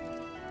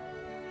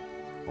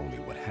 Only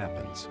what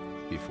happens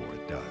before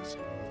it does.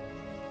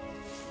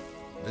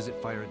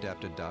 Visit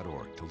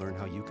fireadapted.org to learn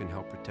how you can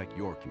help protect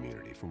your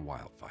community from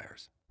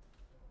wildfires.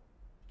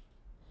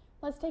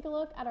 Let's take a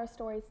look at our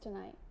stories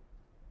tonight.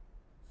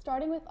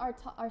 Starting with our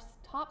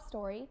top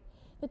story,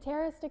 the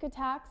terroristic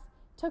attacks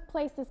took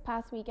place this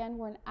past weekend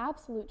were an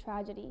absolute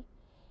tragedy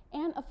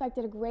and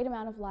affected a great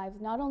amount of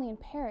lives, not only in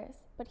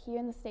Paris, but here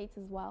in the States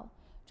as well.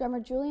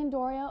 Drummer Julian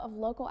Dorio of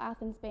local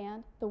Athens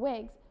band, The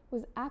Whigs,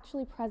 was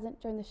actually present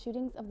during the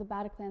shootings of the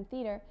Bataclan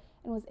Theater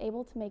and was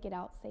able to make it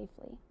out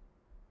safely.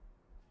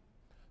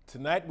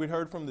 Tonight, we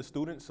heard from the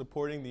students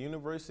supporting the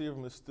University of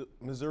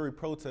Missouri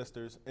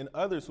protesters and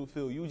others who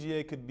feel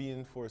UGA could be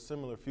in for a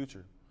similar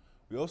future.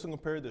 We also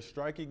compared the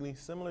strikingly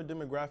similar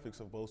demographics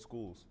of both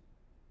schools.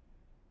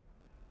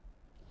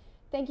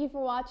 Thank you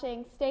for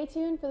watching. Stay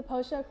tuned for the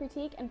post-show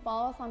critique and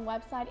follow us on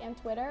website and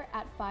Twitter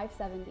at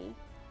 570.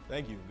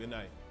 Thank you. Good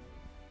night.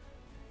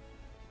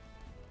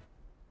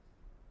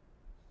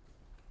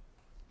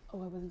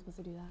 Oh, I wasn't supposed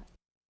to do that.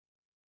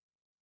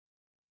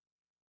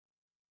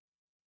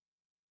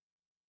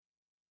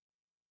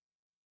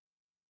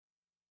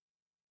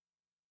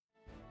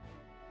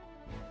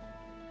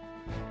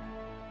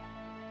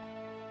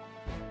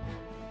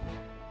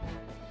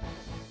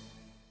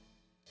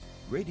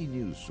 Grady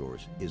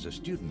Newsource is a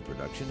student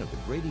production of the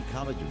Grady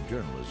College of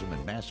Journalism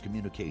and Mass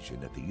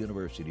Communication at the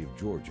University of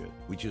Georgia,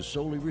 which is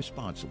solely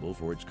responsible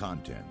for its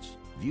contents.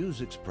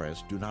 Views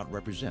expressed do not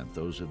represent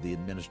those of the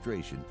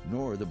administration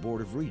nor the Board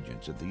of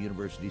Regents at the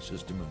University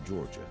System of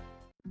Georgia.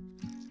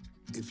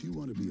 If you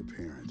want to be a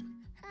parent,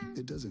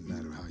 It doesn't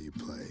matter how you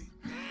play,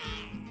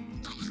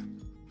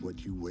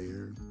 what you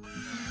wear,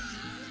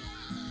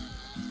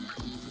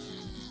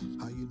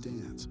 how you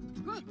dance,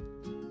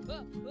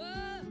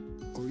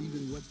 or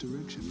even what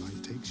direction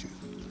life takes you.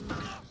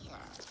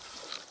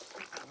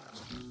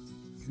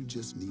 You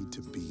just need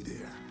to be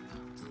there.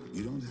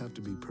 You don't have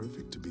to be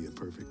perfect to be a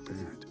perfect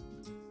parent.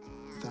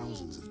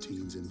 Thousands of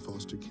teens in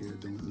foster care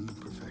don't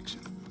need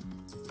perfection.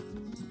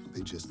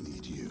 They just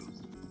need you.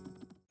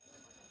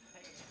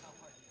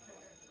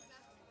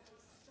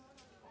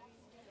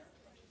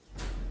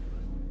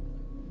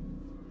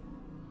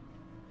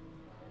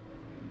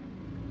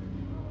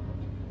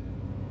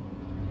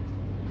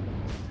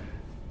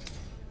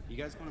 You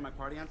guys going to my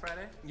party on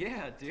Friday?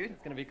 Yeah, dude.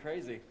 It's gonna be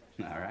crazy.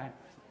 All right.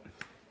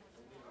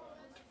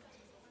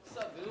 What's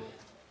up, dude?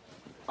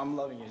 I'm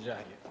loving your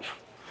jacket.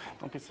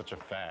 Don't be such a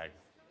fag.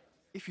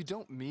 If you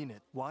don't mean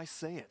it, why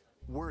say it?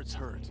 Words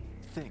hurt.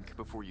 Think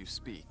before you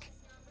speak.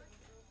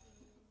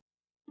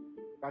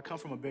 I come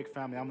from a big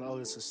family. I'm the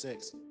oldest of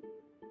 6.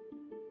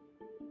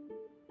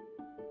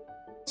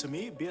 To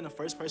me, being the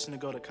first person to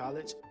go to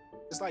college,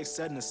 it's like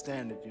setting a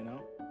standard, you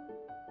know?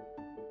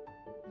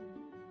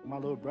 My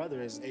little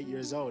brother is 8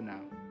 years old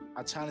now.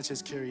 I challenge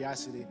his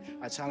curiosity.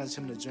 I challenge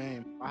him to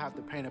dream. I have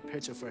to paint a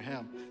picture for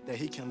him that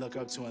he can look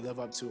up to and live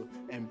up to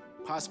and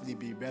possibly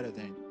be better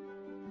than.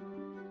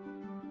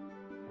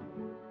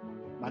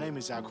 My name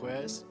is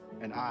Jaquez,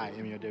 and I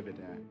am your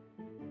dividend.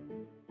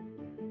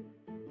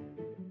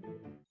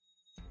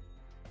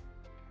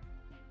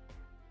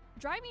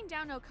 Driving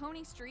down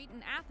Oconee Street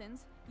in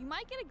Athens, you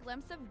might get a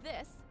glimpse of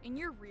this in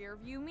your rear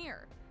view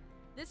mirror.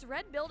 This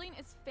red building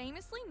is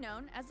famously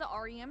known as the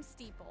REM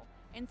Steeple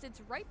and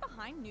sits right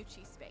behind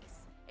Nucci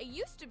Space. It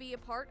used to be a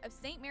part of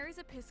St. Mary's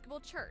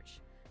Episcopal Church,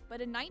 but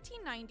in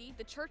 1990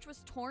 the church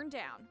was torn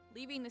down,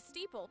 leaving the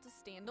steeple to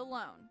stand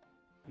alone.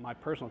 My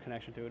personal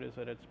connection to it is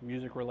that it's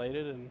music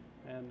related and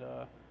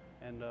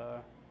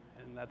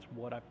that's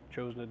what I've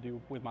chosen to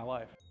do with my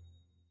life.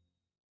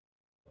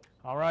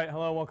 All right,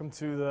 hello, welcome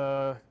to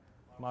the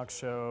Mock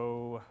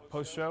Show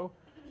post show.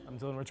 I'm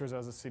Dylan Richards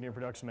as a senior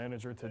production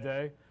manager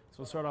today. So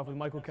we'll start off with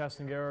Michael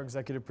Castangaro,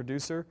 executive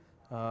producer.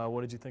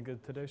 What did you think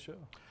of today's show?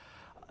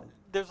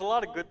 There's a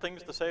lot of good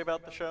things to say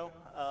about the show.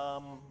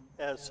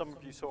 As some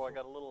of you saw, I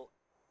got a little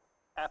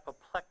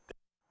apoplectic,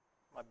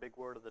 my big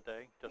word of the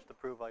day, just to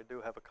prove I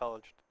do have a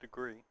college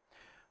degree.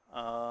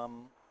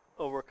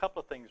 Over a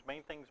couple of things,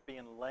 main things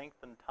being length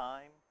and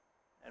time,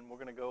 and we're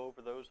going to go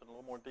over those in a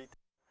little more detail.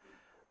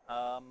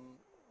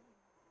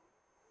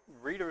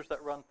 Readers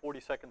that run 40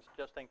 seconds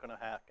just ain't going to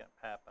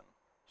happen.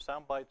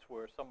 Sound bites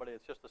where it's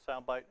just a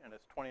sound bite and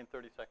it's 20 and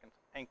 30 seconds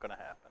ain't going to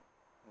happen.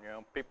 You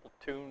know, people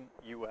tune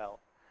you out.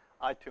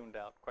 I tuned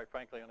out, quite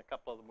frankly, on a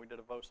couple of them. We did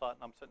a VOSOT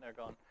and I'm sitting there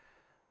going,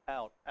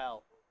 out.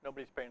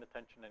 Nobody's paying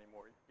attention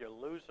anymore. You're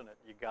losing it.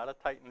 You got to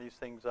tighten these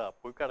things up.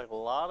 We've got a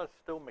lot of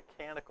still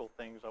mechanical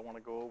things I want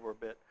to go over a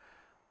bit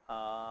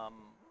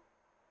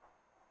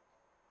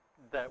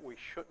that we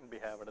shouldn't be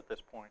having at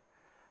this point.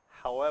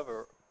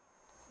 However,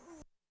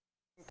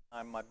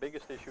 my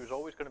biggest issue is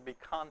always going to be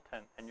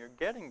content, and you're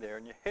getting there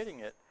and you're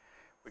hitting it.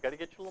 We got to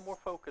get you a little more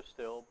focused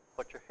still,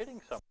 but you're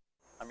hitting something.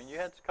 I mean, you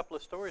had a couple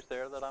of stories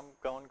there that I'm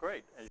going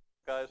great. As you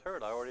guys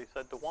heard, I already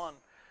said to one,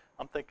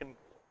 I'm thinking,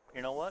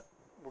 you know what?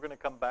 We're going to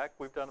come back.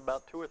 We've done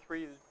about 2 or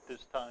 3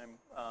 this time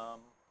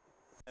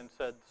and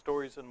said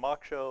stories in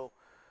Mock Show,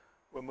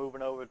 we're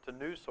moving over to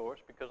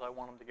Newsource because I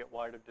want them to get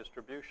wider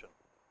distribution.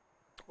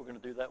 We're going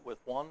to do that with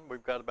one.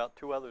 We've got about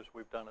 2 others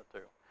we've done it to.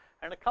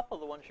 And a couple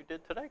of the ones you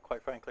did today,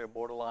 quite frankly, are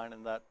borderline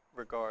in that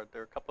regard.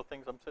 There are a couple of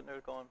things I'm sitting there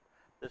going,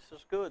 this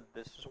is good.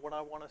 This is what I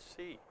want to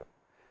see.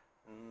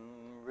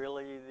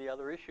 Really, the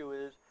other issue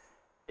is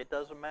it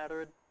doesn't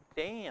matter a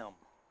damn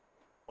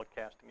what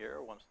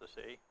Castangaro wants to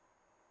see.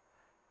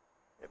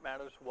 It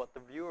matters what the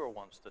viewer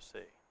wants to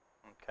see,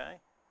 okay?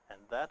 And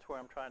that's where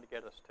I'm trying to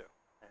get us to.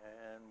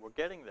 And we're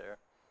getting there.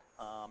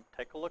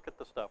 Take a look at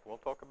the stuff. We'll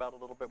talk about a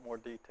little bit more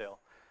detail.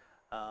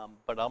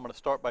 But I'm going to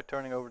start by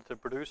turning over to the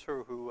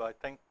producer who I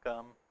think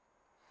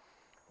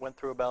went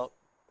through about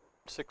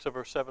 6 of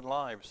her 7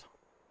 lives.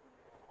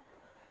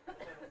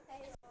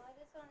 Hey, well, I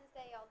just want to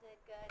say y'all did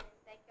good, and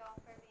thank y'all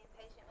for being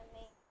patient with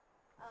me.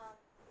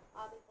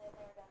 Obviously, I've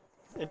never done this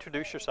before.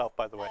 Introduce yourself,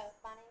 by the way.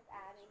 My name's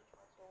Abby.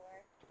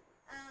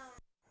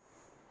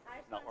 I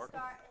just want to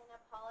start and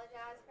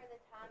apologize for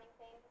the timing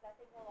thing, because I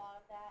think a lot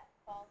of that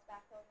falls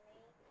back on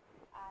me.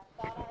 I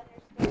thought I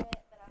understood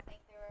it, but I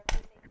think there were a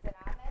few things that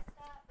I messed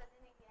up. But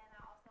then again,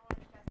 I also want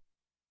to stress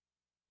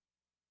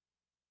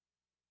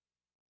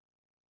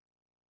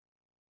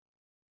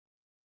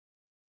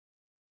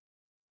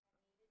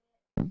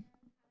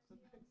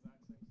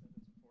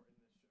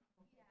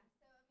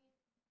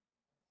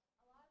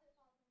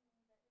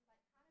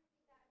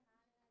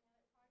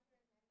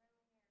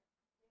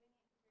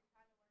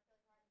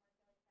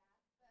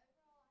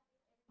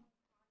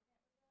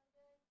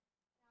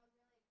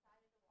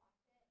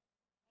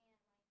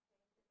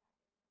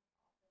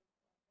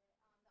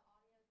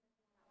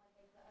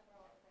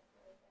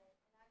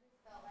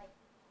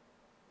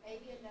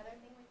maybe another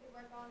thing we could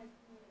work on is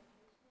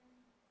communication.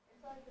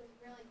 feel like it was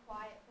really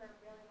quiet for a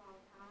really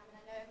long time, and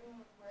I know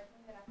everyone was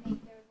working, but I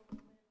think there was a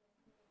little bit of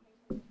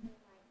miscommunication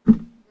between like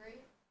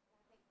groups, and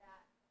I think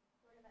that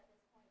sort of at this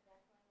point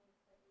definitely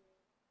needs to be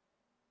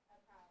a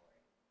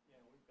priority. Yeah,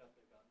 we've got to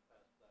have gotten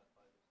past that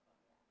by this time.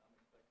 I'm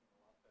expecting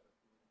a lot better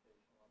communication,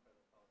 a lot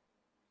better talking.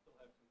 We still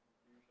have some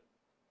confusion.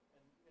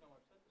 And, you know,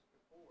 I've said this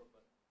before,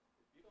 but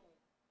if you don't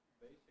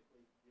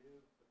basically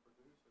give the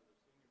producer, the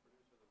senior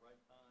producer, the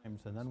right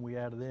times, and then we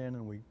add it in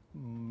and we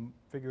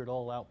figure it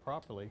all out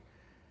properly,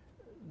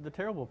 the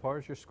terrible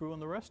part is you're screwing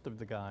the rest of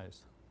the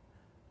guys,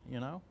 you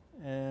know?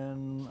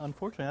 And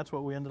unfortunately, that's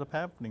what we ended up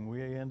happening.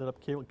 We ended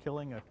up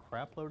killing a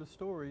crap load of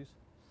stories,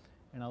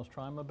 and I was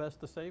trying my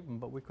best to save them,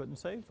 but we couldn't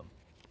save them.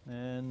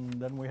 And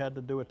then we had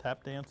to do a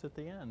tap dance at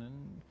the end,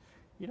 and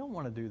you don't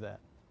want to do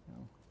that. You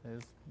know?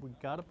 We've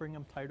got to bring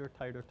them tighter,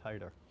 tighter,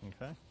 tighter,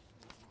 okay?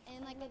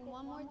 And like, and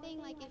one more thing,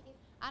 like, if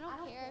I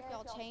don't care if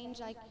y'all change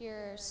like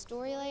your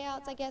story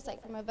layouts, I guess,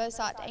 like from a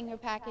VOSOT to Anchor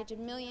package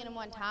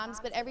 1,000,001 times,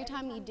 but every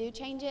time you do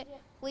change it,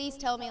 please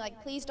tell me,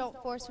 like, please don't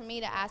force for me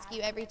to ask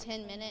you every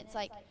 10 minutes,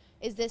 like,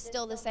 is this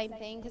still the same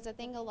thing? Because I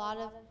think a lot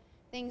of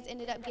things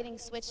ended up getting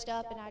switched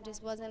up and I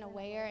just wasn't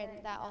aware,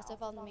 and that also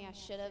falls on me. I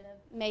should have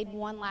made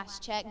one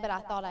last check, but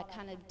I thought I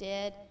kind of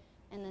did,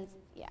 and then,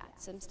 yeah,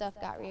 some stuff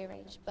got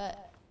rearranged.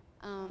 But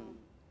overall,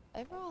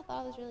 I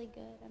thought it was really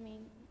good. I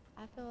mean,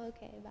 I feel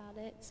okay about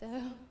it, so.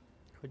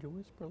 Could you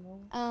whisper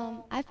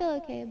lower? I feel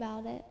okay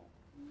about it.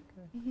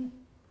 Okay.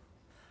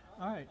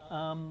 All right,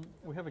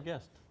 we have a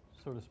guest,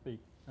 so to speak.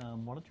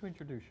 Why don't you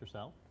introduce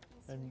yourself?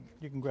 And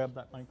you can grab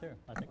that mic there.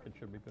 I think it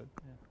should be good.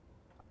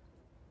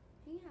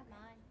 Yeah. You can have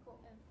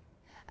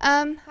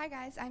mine. Hi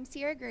guys, I'm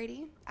Sierra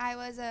Grady. I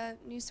was a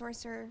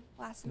Newsourcer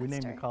last semester. We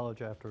named the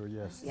college after her,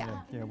 yes.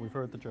 Yeah, we've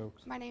heard the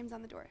jokes. My name's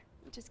on the door.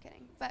 Just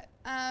kidding. But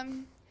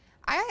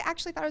I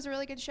actually thought it was a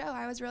really good show.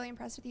 I was really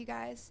impressed with you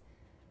guys.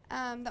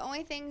 The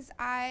only things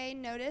I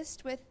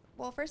noticed with,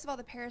 well, first of all,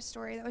 the Paris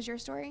story, that was your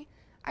story.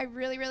 I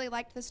really, really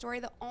liked the story.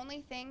 The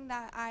only thing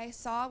that I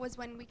saw was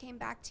when we came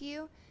back to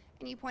you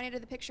and you pointed to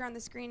the picture on the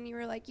screen and you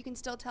were like, you can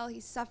still tell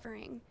he's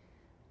suffering.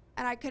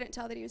 And I couldn't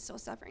tell that he was still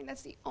suffering.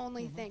 That's the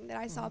only thing that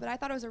I saw, but I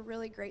thought it was a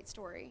really great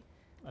story.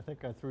 I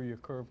think I threw you a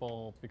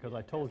curveball because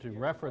I told you,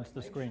 reference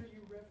the screen.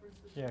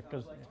 Yeah,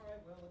 because. All right,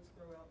 well, let's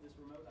throw out this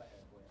remote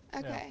I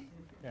had. Okay.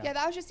 Yeah,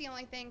 that was just the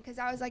only thing, because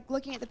I was like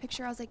looking at the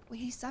picture, I was like, wait,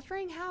 he's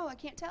suffering? How? I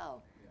can't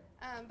tell.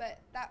 But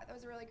that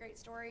was a really great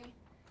story.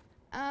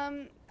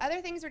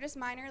 Other things were just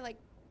minor, like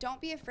don't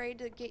be afraid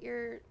to get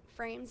your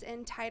frames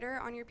in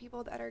tighter on your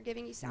people that are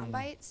giving you sound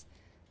bites.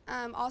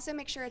 Also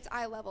make sure it's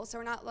eye level, so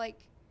we're not like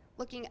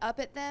looking up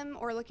at them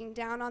or looking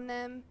down on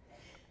them.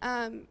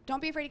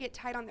 Don't be afraid to get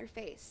tight on their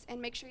face,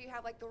 and make sure you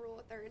have like the rule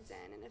of thirds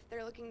in, and if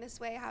they're looking this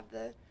way, have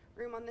the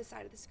room on this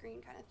side of the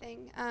screen kind of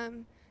thing.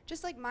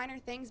 Just like minor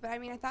things, but I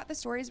mean, I thought the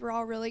stories were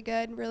all really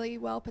good, really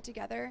well put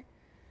together.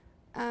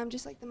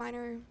 Just like the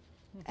minor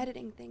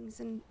editing things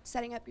and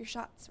setting up your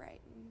shots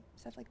right and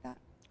stuff like that.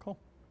 Cool.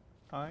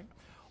 All right.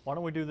 Why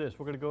don't we do this?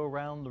 We're going to go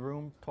around the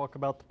room, talk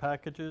about the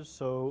packages.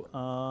 So,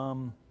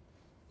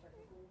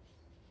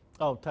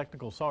 oh,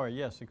 technical, sorry,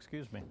 yes,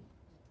 excuse me.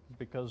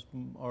 Because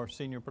our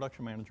senior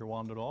production manager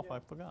wandered off, I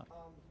forgot.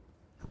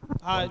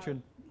 Hi.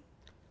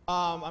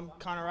 I'm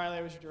Connor Riley,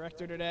 I was your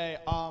director today.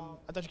 I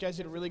thought you guys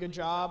did a really good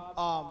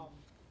job.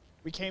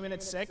 We came in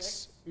at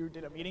 6, we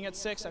did a meeting at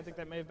 6. I think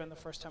that may have been the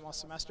first time all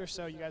semester,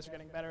 so you guys are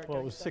getting better. Well,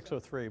 it was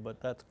 6:03,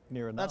 but that's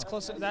near enough. That's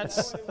close.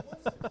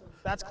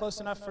 That's close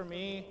enough for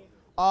me.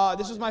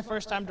 This was my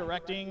first time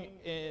directing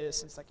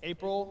since like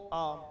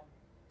April.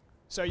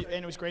 And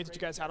it was great that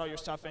you guys had all your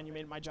stuff in. You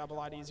made my job a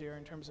lot easier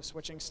in terms of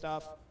switching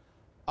stuff.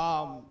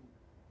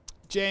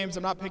 James,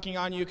 I'm not picking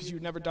on you because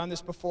you've never done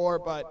this before,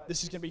 but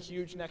this is going to be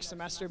huge next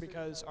semester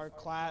because our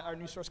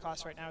Newsource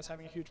class right now is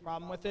having a huge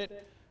problem with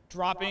it.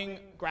 Dropping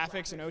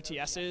graphics and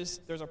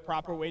OTSs, there's a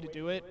proper way to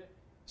do it.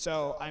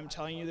 So I'm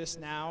telling you this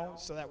now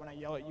so that when I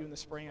yell at you in the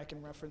spring, I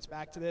can reference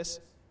back to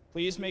this.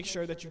 Please make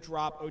sure that you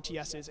drop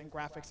OTSs and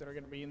graphics that are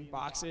going to be in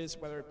boxes,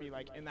 whether it be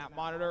like in that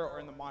monitor or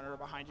in the monitor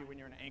behind you when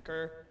you're in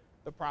Anchor,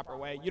 the proper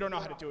way. You don't know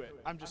how to do it.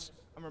 I'm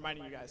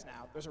reminding you guys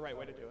now. There's a right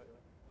way to do it.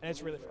 And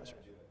it's really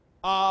frustrating.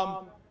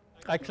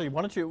 Actually, why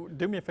don't you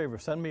do me a favor,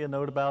 send me a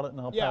note about it and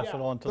I'll pass it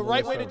on to the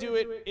right way to do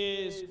it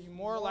is you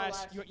more or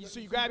less, so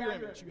you grab your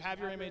image, you have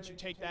your image, you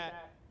take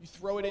that, you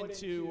throw it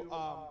into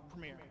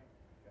Premiere.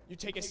 You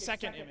take a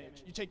second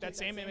image, you take that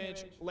same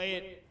image, lay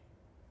it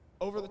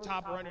over the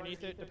top or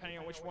underneath it, depending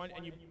on which one,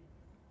 and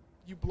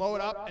you blow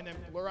it up and then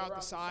blur out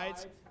the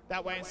sides.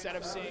 That way, instead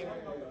of seeing,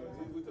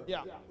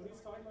 yeah. What he's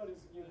talking about is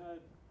you had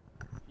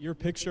your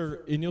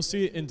picture, and you'll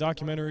see it in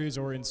documentaries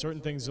or in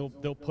certain things,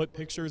 they'll put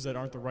pictures that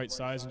aren't the right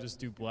size and just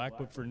do black.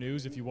 But for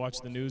news, if you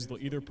watch the news, they'll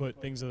either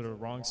put things that are the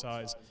wrong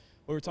size.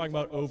 What we're talking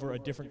about over a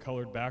different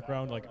colored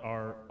background, like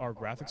our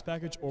graphics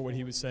package, or what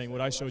he was saying, what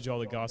I showed you all,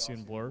 the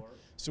Gaussian blur.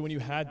 So when you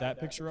had that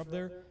picture up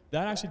there,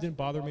 that actually didn't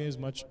bother me as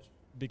much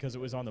because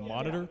it was on the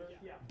monitor.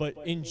 But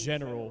in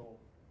general,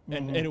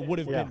 and it would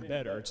have been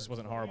better, it just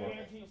wasn't horrible.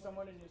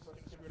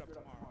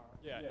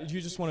 Yeah,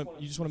 you just want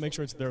to make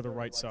sure they're the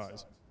right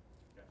size.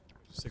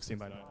 16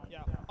 by 9.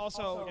 Yeah.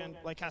 Also, again,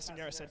 like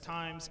Castangera said,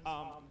 times.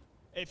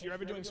 If you're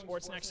ever doing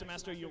sports next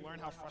semester, you'll learn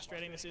how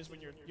frustrating this is when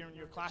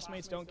your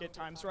classmates don't get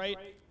times right.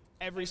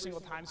 Every single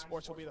time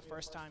sports will be the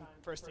first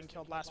thing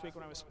killed. Last week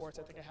when I was sports,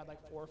 I think I had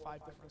like 4 or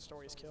 5 different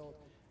stories killed,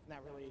 and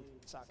that really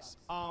sucks.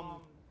 Other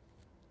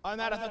than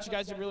that, I thought you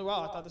guys did really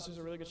well. I thought this was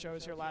a really good show. I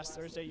was here last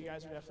Thursday. You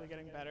guys are definitely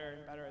getting better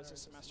and better as the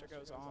semester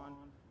goes on.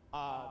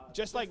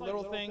 Just like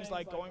little things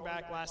like going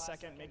back last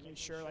second, making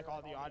sure like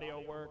all the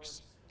audio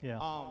works. Yeah.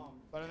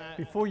 But that,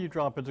 before you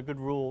drop, it's a good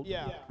rule.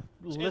 Yeah.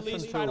 Listen At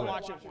least try to it.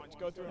 watch it once.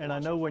 Go through it. And I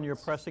know when you're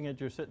pressing it,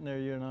 you're sitting there,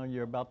 you know,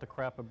 you're about to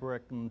crap a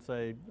brick and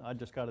say, I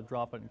just got to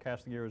drop it, and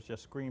Castangera's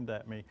just screamed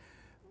at me.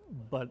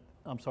 But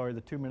I'm sorry,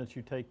 the 2 minutes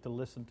you take to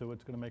listen to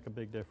it's going to make a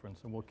big difference,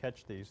 and we'll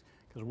catch these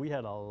because we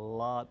had a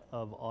lot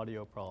of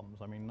audio problems.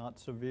 I mean, not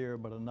severe,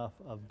 but enough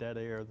of dead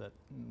air that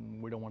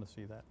we don't want to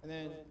see that. And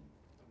then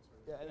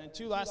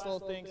 2 last little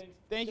things.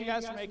 Thank you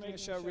guys for making the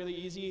show really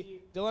easy.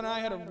 Dylan and I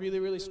had a really,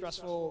 really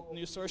stressful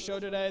Newsource show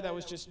today that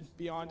was just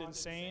beyond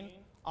insane.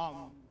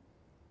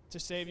 To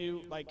save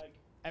you, like,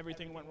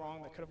 everything went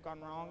wrong that could have gone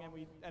wrong, and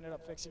we ended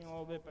up fixing it a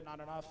little bit, but not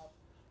enough.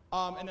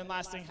 And then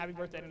last thing, happy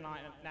birthday to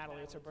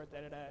Natalie. It's her birthday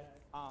today.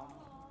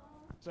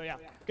 So yeah,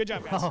 good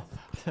job, guys. Oh,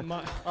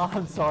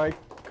 I'm sorry.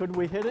 Could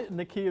we hit it in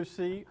the key of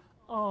C?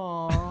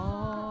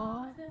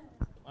 Aww.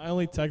 My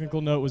only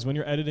technical note was when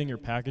you're editing your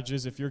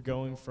packages, if you're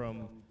going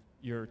from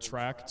your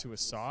track to a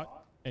SOT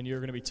and you're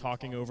going to be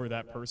talking over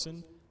that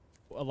person,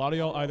 a lot of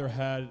y'all either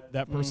had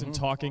that person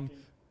talking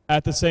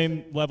at the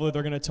same level that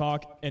they're going to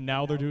talk and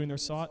now they're doing their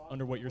SOT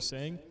under what you're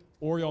saying,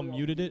 or y'all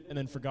muted it and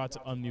then forgot to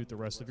unmute the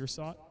rest of your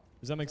SOT.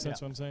 Does that make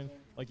sense what I'm saying?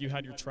 Like you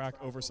had your track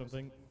over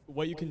something.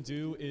 What you can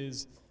do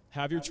is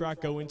have your track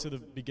go into the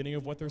beginning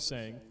of what they're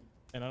saying,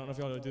 and I don't know if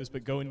y'all know how to do this,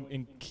 but go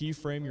and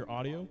keyframe your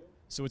audio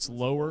so it's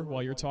lower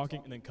while you're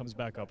talking and then comes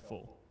back up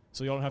full.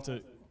 So you don't have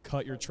to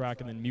cut your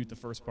track and then mute the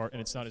first part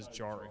and it's not as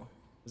jarring.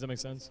 Does that make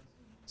sense?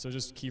 So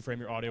just keyframe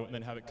your audio and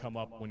then have it come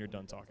up when you're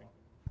done talking.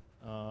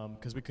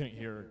 Because we couldn't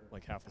hear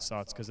like half the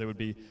SOTs because they would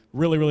be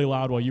really, really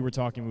loud while you were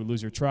talking, we would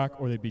lose your track,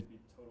 or they'd be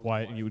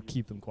quiet and you would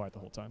keep them quiet the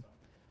whole time.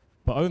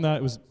 But other than that,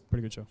 it was a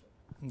pretty good show.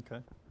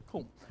 Okay,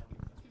 cool.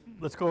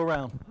 Let's go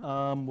around.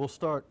 We'll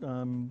start.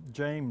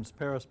 James,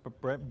 Paris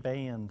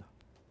Band,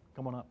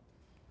 come on up.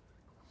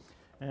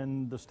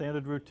 And the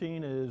standard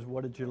routine is,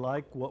 what did you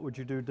like? What would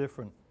you do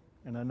different?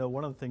 And I know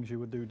one of the things you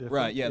would do different.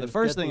 Right, yeah, the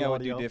first thing I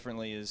would do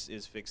differently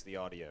is fix the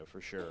audio, for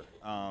sure.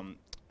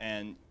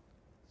 And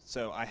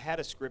so I had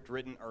a script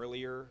written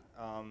earlier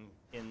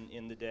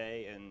in the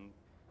day, and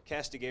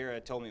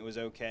Castangera told me it was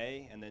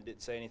okay, and then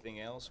didn't say anything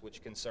else,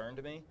 which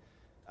concerned me.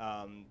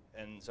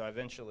 And so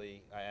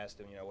eventually I asked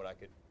him, you know, what I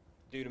could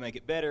do to make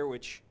it better,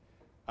 which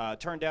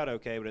turned out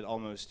okay, but it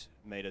almost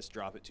made us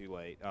drop it too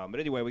late. But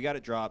anyway, we got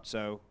it dropped,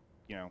 so,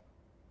 you know,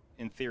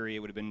 in theory, it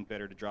would have been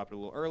better to drop it a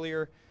little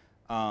earlier.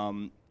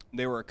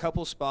 There were a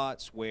couple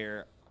spots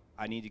where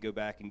I need to go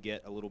back and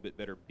get a little bit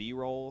better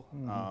B-roll.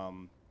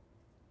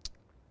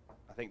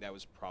 I think that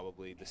was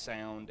probably the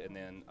sound, and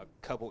then a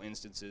couple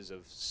instances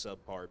of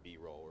subpar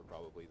B-roll were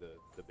probably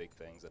the big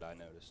things that I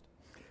noticed.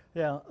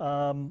 Yeah.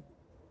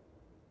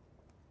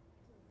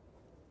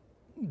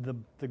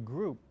 The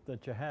group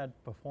that you had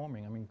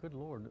performing, I mean, good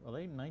Lord, are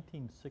they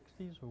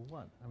 1960s or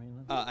what? I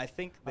mean, I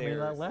think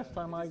they're. I mean, last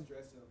time I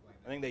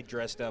think they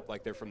dressed up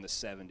like they're from the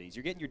 70s.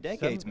 You're getting your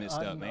decades mixed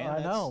up, man.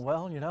 I know.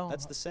 Well, you know,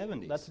 that's the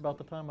 70s. That's about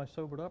the time I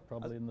sobered up,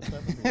 probably in the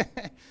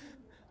 70s.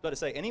 But to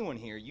say, anyone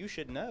here, you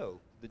should know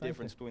the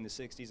difference between the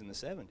 60s and the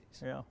 70s.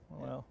 Yeah.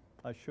 Well,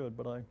 I should,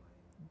 but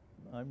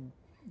I'm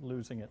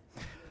losing it.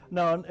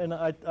 No, and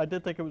I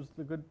did think it was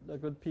a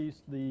good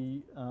piece.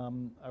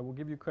 I will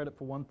give you credit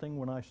for one thing.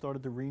 When I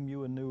started to ream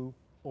you a new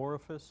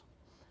orifice,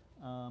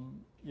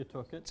 you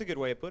took it. It's a good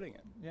way of putting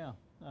it. Yeah.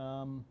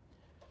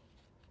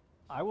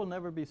 I will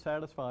never be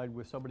satisfied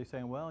with somebody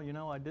saying, well, you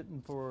know, I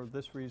didn't for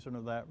this reason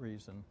or that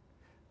reason.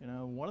 You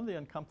know, one of the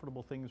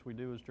uncomfortable things we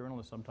do as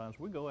journalists sometimes,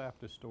 we go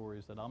after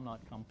stories that I'm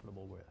not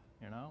comfortable with,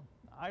 you know.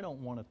 I don't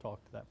want to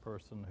talk to that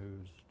person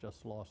who's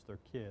just lost their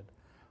kid.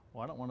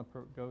 Well, I don't want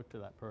to go to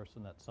that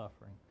person that's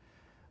suffering.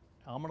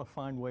 I'm going to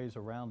find ways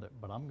around it,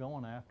 but I'm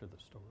going after the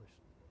stories.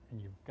 And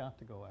you've got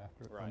to go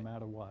after it no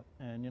matter what.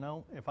 And, you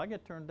know, if I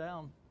get turned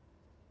down,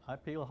 I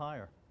appeal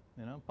higher.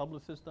 You know,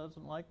 publicist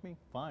doesn't like me,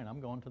 fine, I'm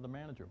going to the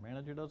manager.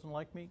 Manager doesn't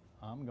like me,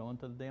 I'm going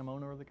to the damn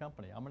owner of the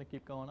company. I'm going to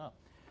keep going up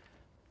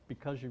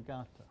because you've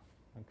got to,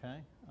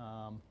 okay?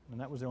 And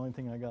that was the only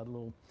thing I got a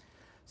little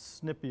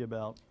snippy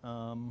about.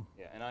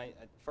 Yeah, and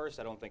at first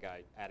I don't think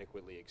I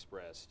adequately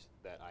expressed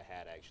that I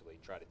had actually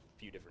tried a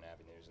few different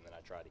avenues and then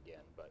I tried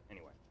again, but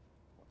anyway.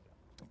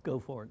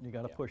 Go for it, you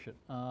got to push it.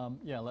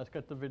 Yeah, let's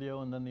get the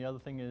video, and then the other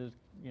thing is,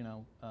 you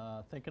know,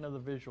 thinking of the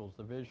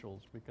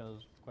visuals,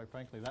 because quite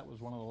frankly, that was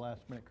one of the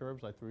last minute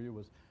curves I threw you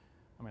was,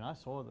 I mean, I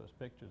saw those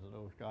pictures of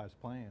those guys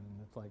playing,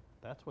 and it's like,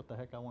 that's what the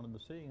heck I wanted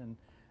to see, and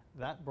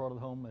that brought it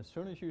home. As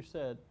soon as you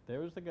said,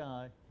 there's the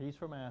guy, he's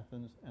from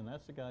Athens, and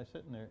that's the guy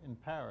sitting there in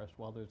Paris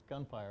while there's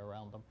gunfire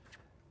around them,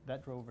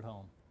 that drove it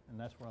home. And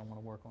that's where I want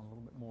to work on a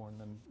little bit more and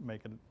then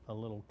make it a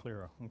little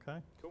clearer, okay?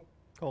 Cool.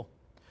 Cool.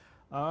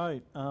 All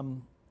right,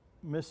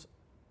 Miss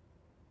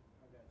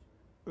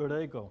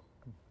Urego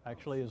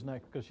actually is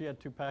next because she had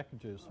 2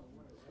 packages.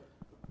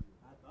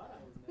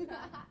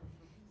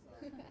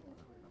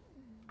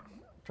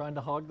 Trying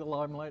to hog the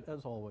limelight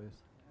as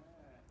always.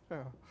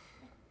 Yeah.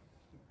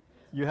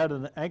 You had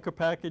an anchor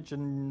package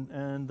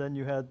and then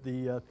you had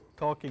the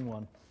talking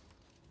one.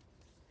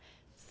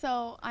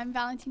 So I'm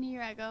Valentina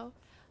Urego.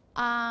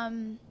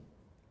 I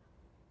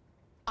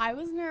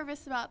was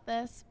nervous about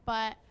this,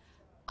 but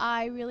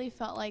I really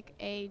felt like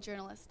a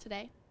journalist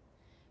today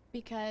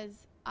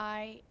because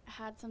I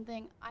had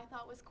something I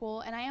thought was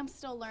cool, and I am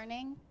still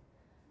learning.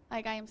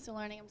 Like, I am still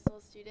learning, I'm still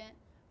a student,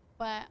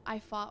 but I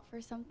fought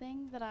for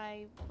something that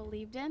I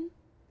believed in.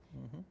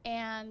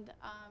 And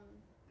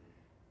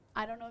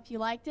I don't know if you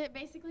liked it.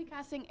 Basically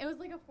casting, it was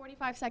like a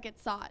 45-second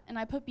SOT, and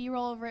I put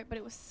B-roll over it, but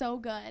it was so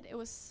good. It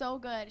was so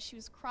good. She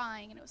was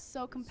crying, and it was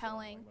so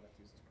compelling.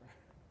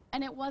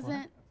 And it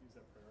wasn't,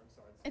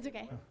 it's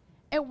okay.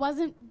 It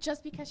wasn't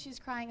just because she was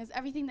crying. It was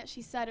everything that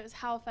she said. It was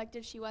how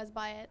effective she was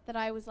by it that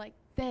I was like,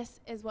 this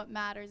is what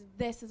matters.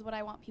 This is what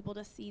I want people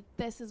to see.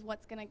 This is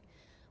what's going to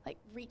like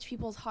reach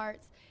people's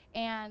hearts.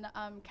 And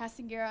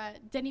Castangera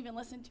didn't even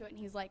listen to it, and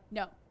he's like,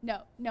 no,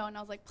 no, no. And I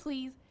was like,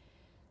 please.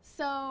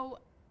 So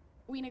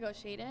we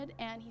negotiated,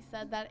 and he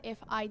said that if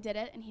I did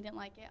it and he didn't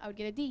like it, I would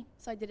get a D.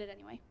 So I did it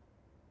anyway.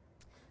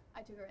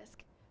 I took a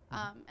risk,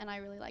 and I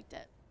really liked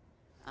it.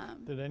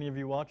 Did any of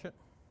you watch it?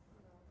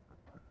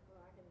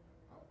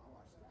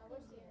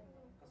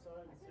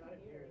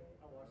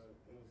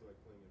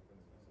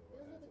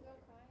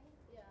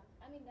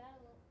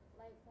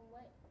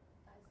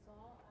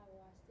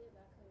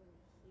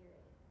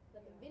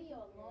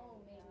 Video alone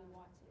made me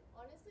watch it.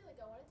 Honestly, like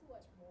I wanted to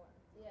watch more.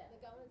 Yeah.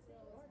 Like I wanted to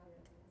know what's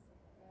happening.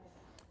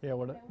 Yeah,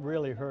 what it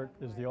really hurt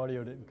is the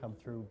audio didn't come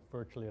through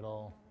virtually at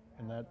all.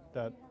 And that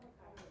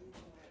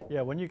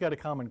yeah, when you get a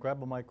comment,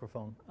 grab a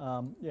microphone.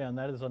 Yeah, and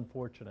that is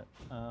unfortunate.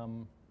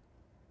 I'm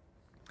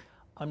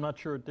not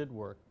sure it did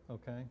work,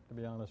 okay, to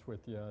be honest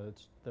with you.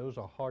 Those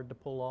are hard to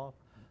pull off.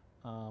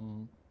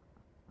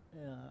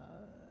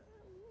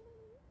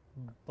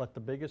 But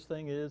the biggest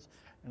thing is,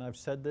 and I've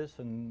said this,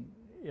 and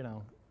you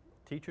know,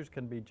 teachers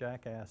can be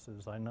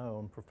jackasses, I know,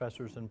 and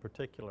professors in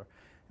particular,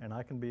 and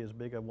I can be as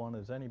big a one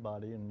as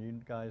anybody, and you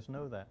guys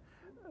know that.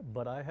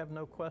 But I have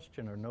no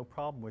question or no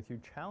problem with you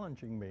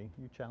challenging me.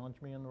 You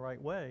challenge me in the right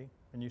way,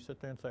 and you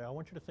sit there and say, I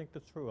want you to think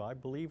this through. I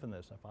believe in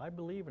this. If I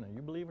believe in it,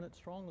 you believe in it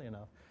strongly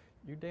enough,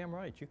 you damn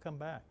right, you come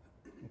back,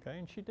 okay?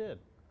 And she did,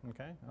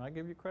 okay? And I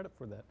give you credit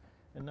for that.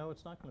 And no,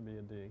 it's not going to be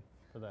a D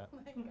for that. Oh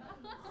my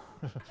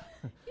God.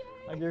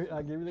 I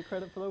give you the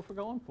credit for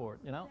going for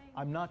it, you know?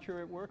 I'm not sure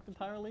it worked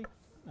entirely,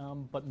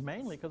 but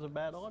mainly because of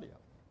bad audio,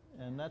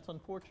 and that's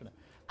unfortunate.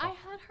 I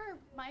had her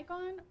mic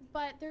on,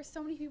 but there's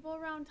so many people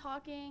around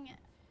talking.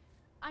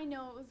 I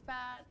know it was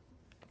bad.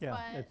 Yeah,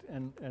 but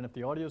and if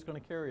the audio is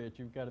going to carry it,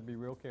 you've got to be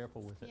real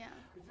careful with it. Yeah.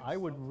 I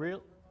would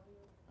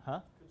huh?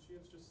 Could she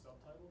have just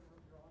subtitled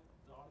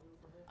the audio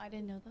for her? I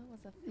didn't know that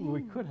was a thing.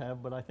 We could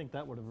have, but I think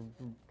that would have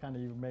kind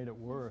of even made it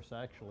worse,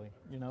 actually.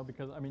 You know,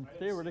 because I mean,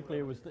 theoretically,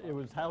 it was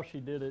how she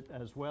did it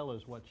as well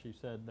as what she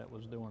said that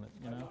was doing it.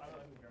 You know.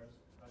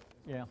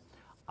 Yeah.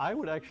 I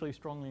would actually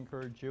strongly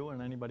encourage you and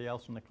anybody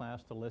else in the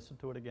class to listen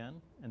to it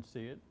again and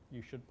see it.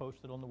 You should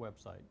post it on the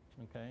website,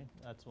 okay?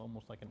 That's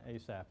almost like an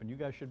ASAP. And you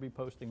guys should be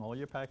posting all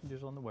your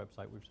packages on the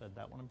website. We've said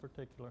that one in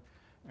particular.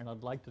 And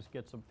I'd like to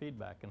get some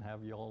feedback and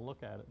have you all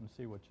look at it and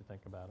see what you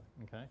think about it,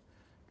 okay?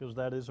 Because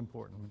that is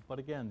important. But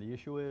again, the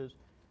issue is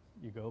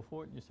you go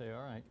for it and you say,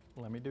 all right,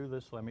 let me do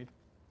this,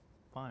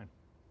 fine,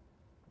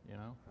 you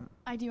know?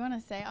 I do want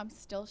to say I'm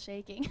still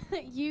shaking.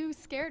 You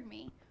scared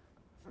me.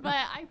 But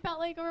I felt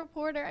like a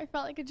reporter. I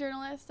felt like a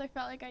journalist. I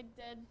felt like I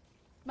did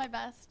my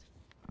best.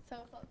 So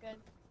it felt good.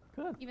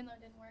 Good. Even though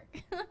it didn't work.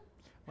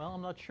 Well,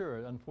 I'm not sure.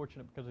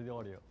 Unfortunate because of the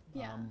audio.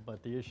 Yeah.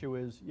 But the issue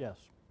is, yes.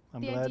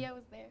 I'm the glad. idea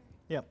was there.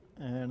 Yep,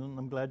 and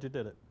I'm glad you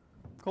did it.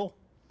 Cool.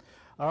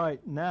 All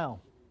right, now,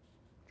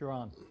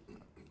 Jerron.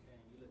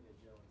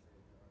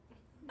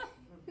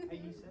 Hey,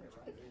 you said it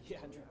right.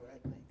 Yeah, I drew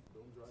right.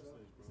 Don't dry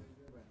snitch, bro.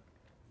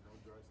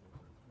 Don't dry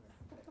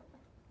snitch.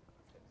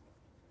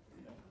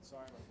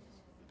 Sorry about this.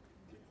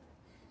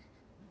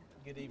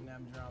 Good evening,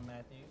 I'm Jerron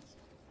Matthews.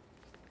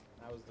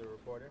 I was the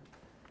reporter.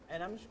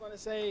 And I'm just going to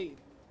say,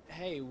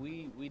 hey,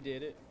 we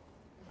did it.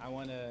 I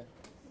want to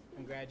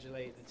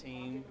congratulate the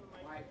team.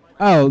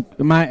 Oh,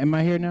 am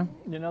I here now?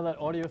 You know that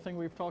audio thing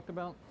we've talked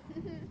about?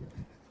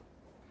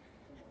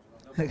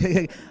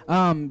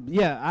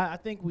 Yeah, I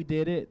think we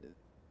did it.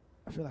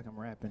 I feel like I'm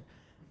rapping.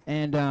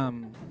 And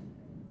I'm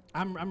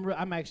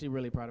actually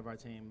really proud of our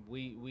team.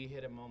 We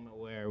hit a moment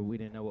where we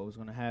didn't know what was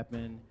going to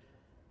happen,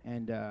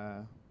 and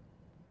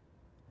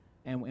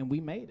we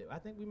made it. I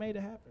think we made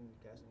it happen,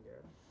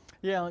 Castangera.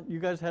 Yeah, you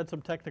guys had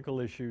some technical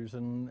issues,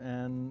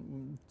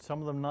 and some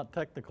of them not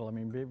technical. I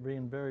mean,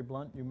 being very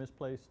blunt, you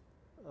misplaced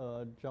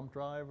jump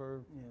drive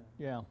or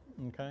yeah,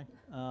 okay.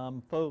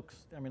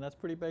 Folks, I mean that's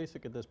pretty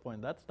basic at this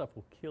point. That stuff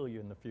will kill you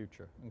in the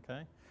future,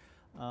 okay.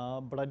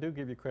 But I do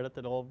give you credit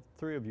that all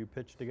three of you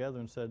pitched together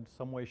and said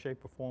some way, shape,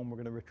 or form we're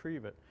going to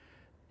retrieve it.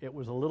 It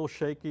was a little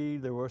shaky.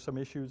 There were some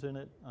issues in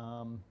it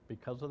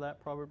because of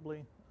that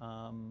probably.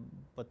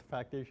 But the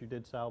fact is you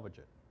did salvage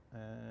it.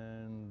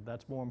 And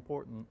that's more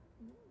important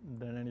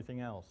than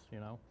anything else, you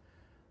know.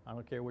 I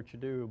don't care what you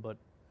do, but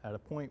at a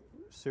point,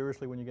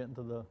 seriously, when you get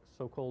into the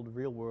so-called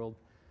real world,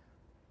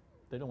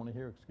 they don't want to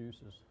hear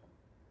excuses.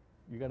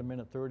 You got a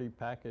minute 30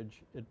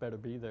 package, it better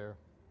be there.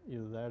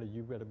 Either that or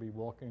you better be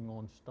walking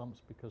on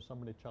stumps because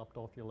somebody chopped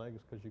off your legs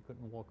because you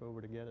couldn't walk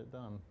over to get it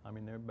done. I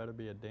mean, there better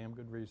be a damn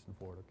good reason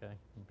for it, okay?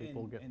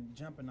 And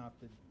jumping off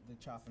the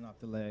chopping off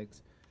the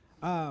legs.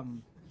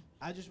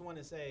 I just want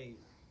to say,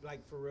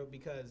 like, for real,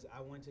 because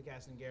I went to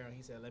Castengaro and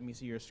he said, let me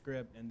see your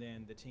script, and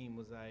then the team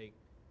was like,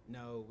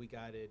 no, we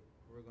got it.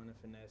 We're going to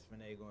finesse,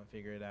 finagle, and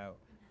figure it out.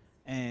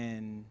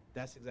 And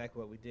that's exactly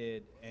what we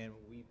did. And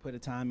we put a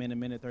time in a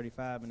minute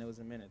 35, and it was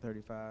a minute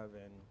 35,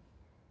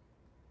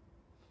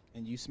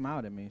 and you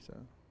smiled at me, so.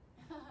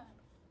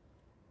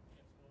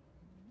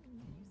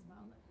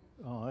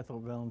 Oh, I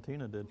thought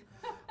Valentina did.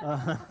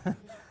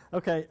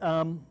 Okay,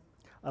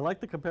 I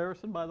like the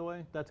comparison, by the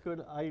way. That's good.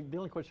 The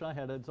only question I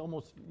had, it's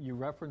almost, you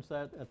referenced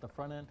that at the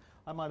front end.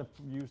 I might have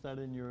used that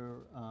in your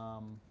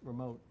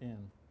remote in,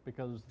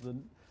 because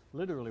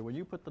literally, when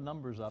you put the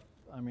numbers up,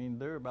 I mean,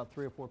 there are about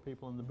 3 or 4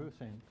 people in the booth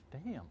saying,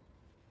 damn,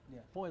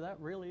 boy, that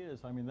really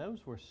is. I mean,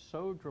 those were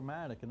so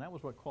dramatic, and that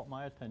was what caught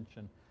my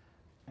attention.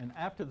 And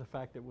after the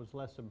fact, it was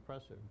less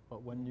impressive.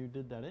 But when you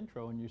did that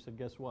intro and you said,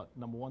 guess what?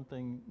 Number one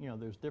thing, you know,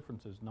 there's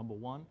differences. Number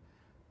one,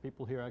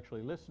 people here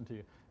actually listen to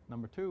you.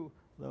 Number two,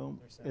 though,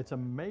 it's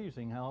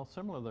amazing how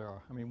similar they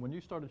are. I mean, when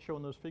you started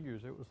showing those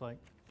figures, it was like,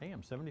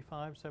 damn,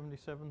 75,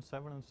 77,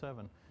 7, and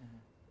 7.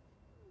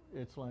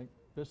 It's like,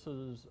 this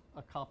is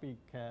a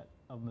copycat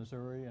of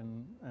Missouri,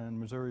 and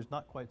Missouri's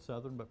not quite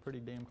Southern, but pretty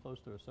damn close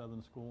to a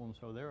Southern school. And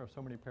so there are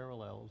so many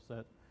parallels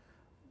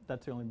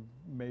that's the only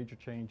major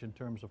change in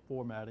terms of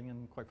formatting,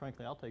 and quite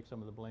frankly, I'll take some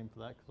of the blame for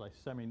that because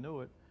I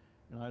semi-knew it,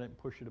 and I didn't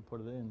push you to put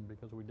it in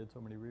because we did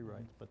so many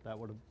rewrites, but that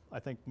would have,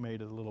 I think,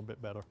 made it a little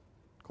bit better.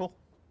 Cool.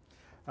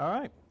 All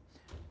right.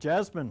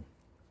 Jasmine.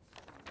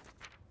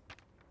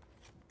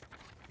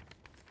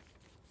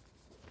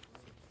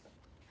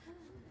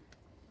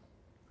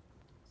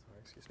 Sorry,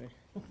 excuse me.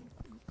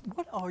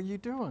 What are you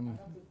doing?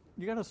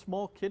 You got a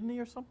small kidney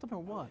or something,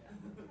 or what?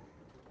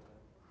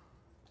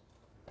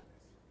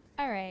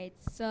 All right,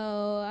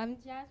 so I'm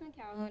Jasmine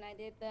Calhoun. I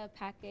did the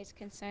package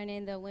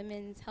concerning the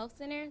Women's Health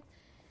Center.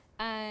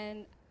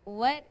 And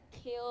what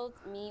killed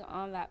me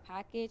on that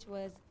package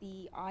was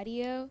the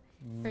audio.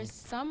 For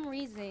some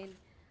reason,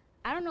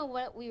 I don't know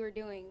what we were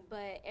doing,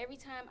 but every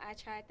time I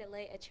tried to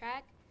lay a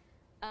track,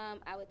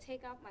 I would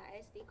take off my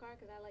SD card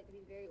because I like to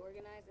be very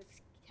organized, and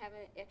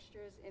having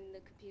extras in the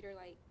computer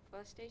like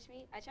frustrates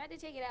me. I tried to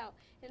take it out,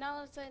 and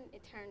all of a sudden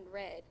it turned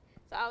red.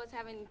 So I was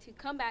having to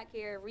come back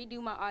here,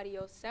 redo my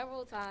audio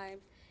several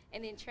times,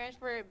 and then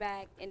transfer it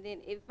back. And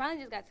then it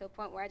finally just got to a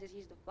point where I just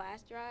used the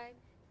flash drive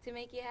to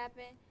make it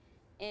happen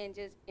and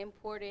just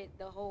imported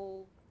the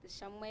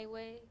Shumway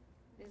way.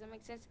 Does that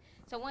make sense?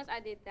 So once I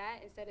did that,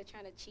 instead of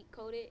trying to cheat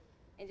code it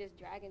and just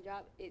drag and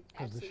drop, it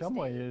Because the actually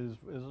Shumway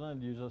stayed. isn't it?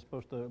 You're just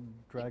supposed to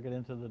drag it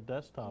into the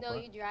desktop, No,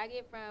 right? you drag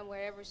it from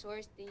wherever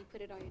source, then you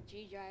put it on your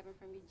G drive, and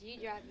from your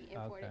G drive you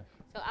import Okay. it.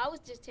 So I was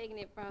just taking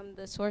it from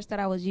the source that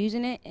I was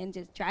using it and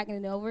just dragging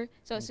it over.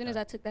 So as soon as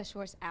I took that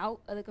source out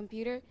of the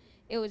computer,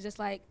 it was just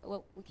like,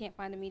 well, we can't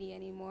find the media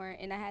anymore.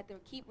 And I had to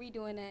keep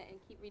redoing that and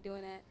keep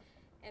redoing that.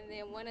 And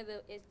then one of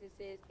the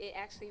instances, it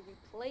actually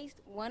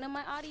replaced one of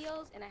my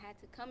audios, and I had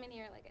to come in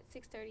here like at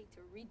 6:30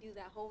 to redo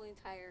that whole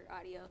entire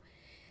audio.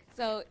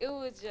 So it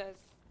was just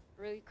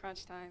really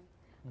crunch time.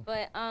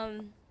 But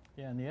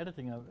yeah, and the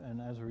editing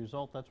and as a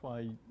result, that's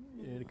why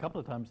a couple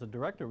of times the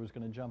director was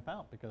going to jump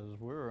out because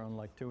we were on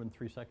like 2 and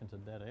 3 seconds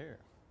of dead air.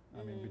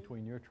 I mean,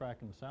 between your track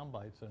and the sound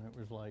bites, and it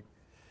was like,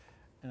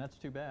 and that's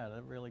too bad.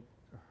 It really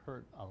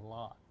hurt a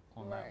lot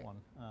on that one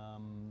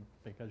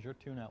because your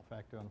tune-out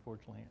factor,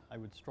 unfortunately, I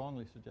would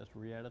strongly suggest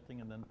re-editing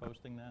and then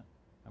posting that.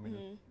 I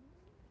mean,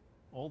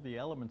 all the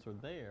elements are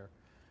there,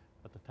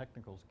 but the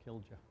technicals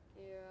killed you.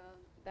 yeah,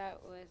 that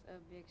was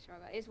a big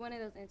struggle. It's one of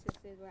those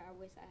instances where I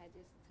wish I had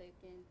just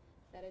taken,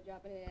 instead of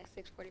dropping it at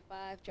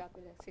 6:45, dropped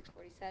it at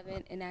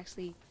 6:47, and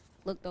actually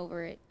looked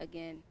over it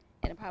again.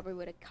 And I probably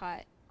would have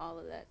caught all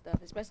of that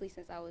stuff, especially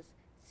since I was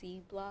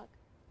C block.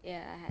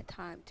 Yeah, I had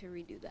time to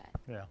redo that.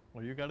 Yeah,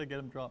 well, you got to get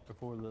them dropped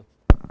before the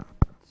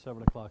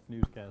 7 o'clock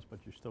newscast, but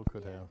you still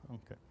could have.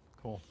 Okay,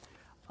 cool.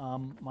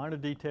 Minor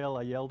detail,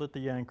 I yelled at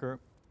the anchor,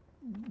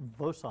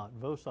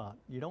 VOSOT.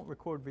 You don't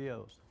record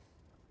VOs.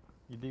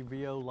 You do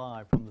VO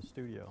live from the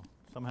studio.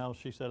 Somehow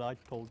she said I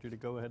told you to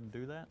go ahead and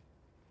do that.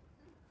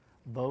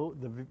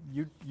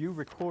 You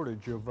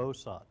recorded your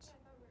VOSOTs.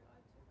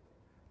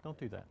 Don't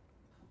do that.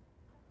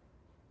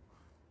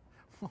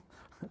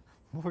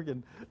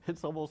 Morgan,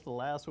 it's almost the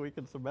last week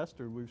in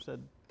semester. We've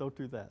said, don't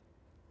do that.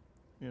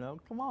 You know,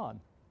 come on.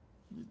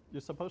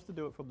 You're supposed to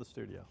do it from the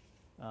studio.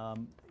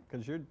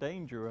 Because your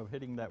danger of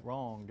hitting that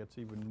wrong gets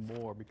even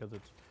more because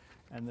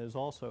And there's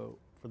also,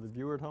 for the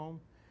viewer at home,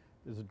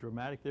 there's a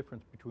dramatic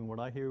difference between what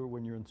I hear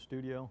when you're in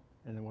studio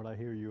and then what I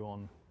hear you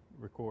on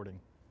recording.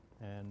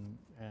 And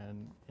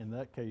in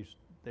that case,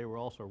 they were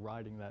also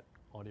riding that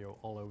audio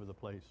all over the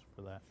place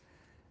for that.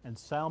 And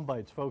sound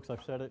bites, folks,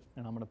 I've said it,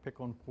 and I'm going to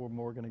pick on poor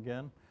Morgan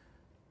again.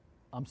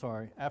 I'm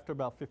sorry, after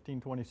about 15,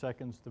 20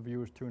 seconds, the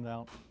viewers tune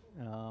out,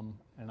 and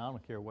I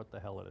don't care what the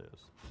hell it is.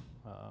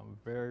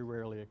 Very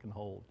rarely it can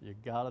hold. You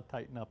got to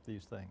tighten up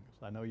these things.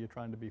 I know you're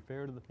trying to be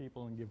fair to the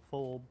people and give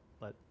full,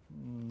 but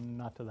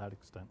not to that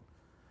extent.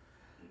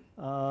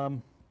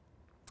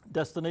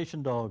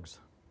 Destination Dogs.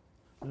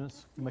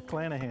 Ms.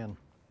 McClanahan.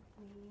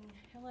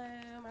 Hello,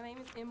 my name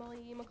is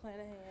Emily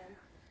McClanahan.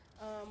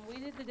 We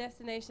did the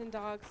Destination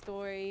Dog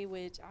story,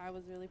 which I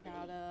was really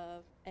proud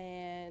of,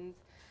 and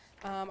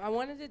I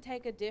wanted to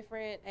take a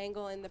different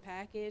angle in the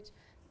package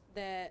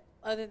that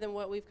other than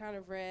what we've kind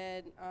of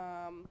read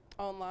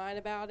online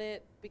about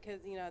it,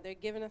 because they're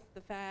giving us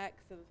the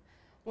facts of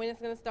when it's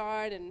going to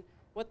start and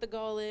what the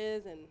goal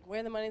is and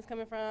where the money's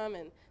coming from,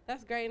 and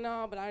that's great and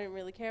all, but I didn't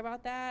really care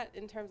about that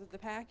in terms of the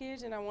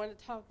package, and I wanted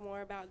to talk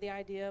more about the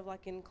idea of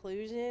like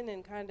inclusion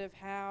and kind of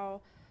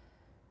how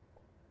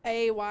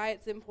A, why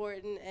it's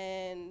important,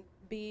 and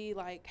B,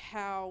 like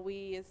how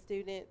we as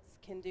students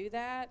can do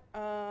that.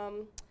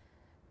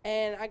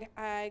 And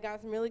I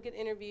got some really good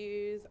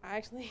interviews. I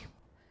actually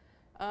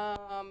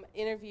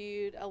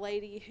interviewed a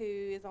lady who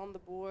is on the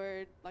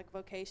board, like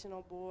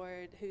vocational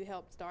board, who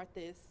helped start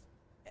this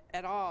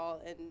at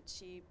all, and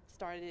she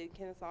started it in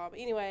Kennesaw. But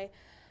anyway,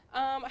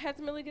 I had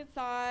some really good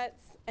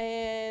thoughts,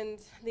 and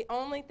the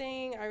only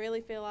thing I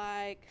really feel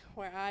like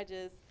where I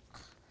just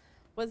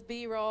was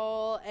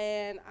B-roll,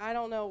 and I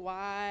don't know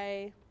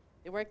why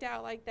it worked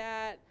out like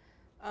that.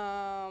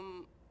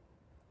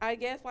 I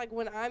guess like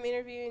when I'm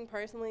interviewing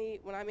personally,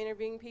 when I'm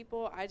interviewing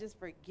people, I just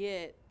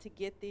forget to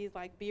get these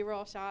like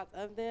B-roll shots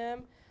of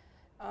them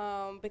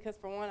because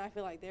for one, I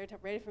feel like they're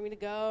ready for me to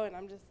go, and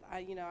I'm just,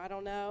 I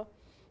don't know.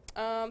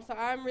 So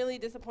I'm really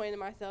disappointed in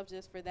myself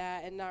just for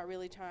that and not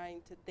really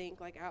trying to think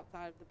like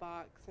outside of the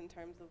box in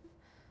terms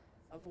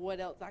of what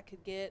else I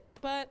could get.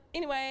 But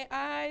anyway,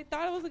 I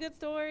thought it was a good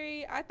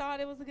story. I thought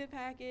it was a good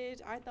package.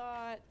 I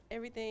thought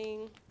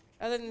everything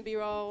other than the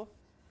B-roll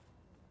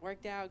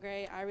worked out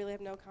great. I really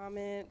have no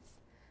comments.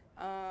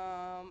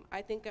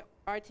 I think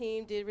our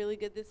team did really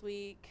good this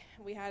week.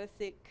 We had a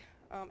sick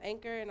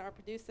anchor, and our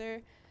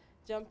producer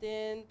jumped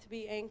in to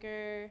be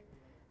anchor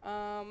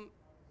on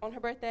her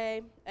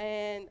birthday,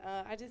 and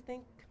I just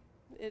think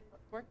it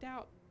worked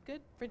out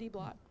good for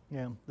D-Block.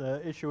 Yeah,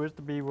 the issue is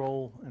the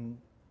B-roll, and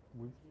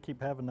we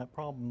keep having that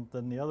problem.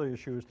 Then the other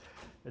issue is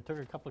it took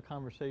a couple of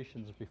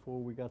conversations before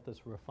we got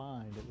this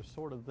refined. It was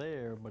sort of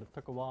there, but it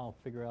took a while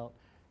to figure out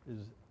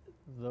is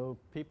though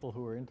people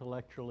who are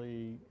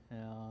intellectually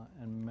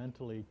and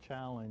mentally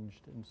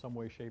challenged in some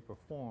way, shape, or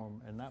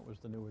form, and that was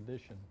the new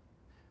addition.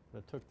 But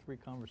it took 3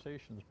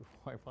 conversations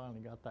before I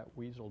finally got that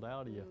weaseled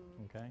out of you,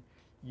 okay?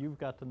 You've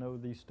got to know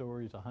these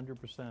stories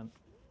 100%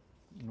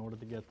 in order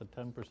to get the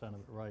 10% of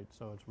it right,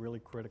 so it's really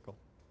critical,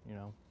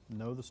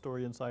 know the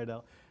story inside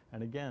out.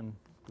 And again,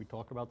 we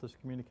talk about this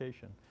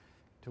communication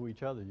to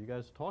each other. You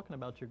guys are talking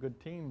about your good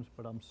teams,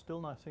 but I'm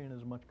still not seeing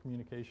as much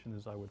communication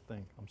as I would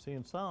think. I'm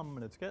seeing some,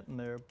 and it's getting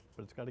there,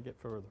 but it's got to get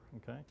further,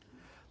 okay?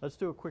 Let's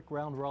do a quick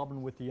round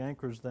robin with the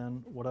anchors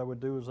then. What I would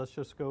do is let's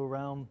just go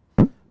around.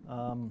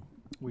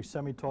 We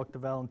semi-talked to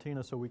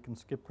Valentina, so we can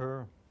skip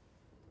her.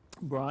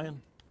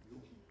 Brian?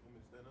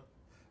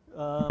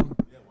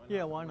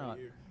 Yeah, why not?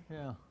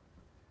 Yeah.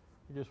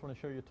 You just want to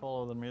show you're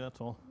taller than me,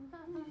 that's all.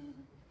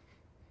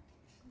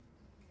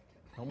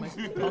 Don't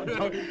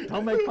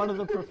make fun of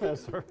the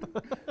professor.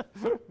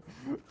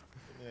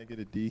 Yeah, I get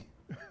a D.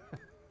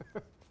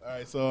 All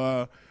right, so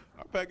our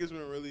package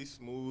went really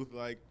smooth.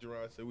 Like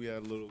Gerard said, we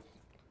had a little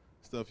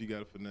stuff you got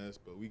to finesse,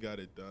 but we got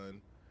it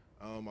done.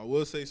 I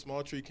will say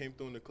Small Tree came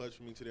through in the clutch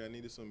for me today. I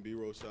needed some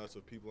B-roll shots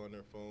of people on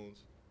their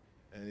phones.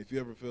 And if you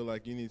ever feel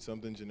like you need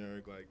something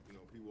generic, like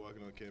people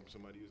walking on campus,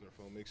 somebody using their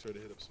phone, make sure to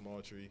hit up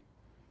Small Tree.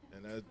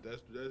 And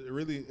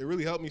it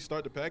really helped me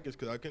start the package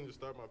because I couldn't just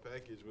start my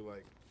package with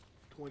like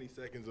 20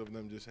 seconds of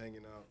them just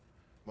hanging out.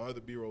 My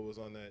other B-roll was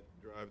on that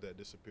drive that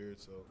disappeared.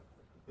 So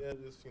yeah,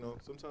 just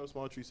sometimes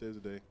Small Tree saves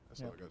the day.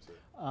 That's all I gotta say.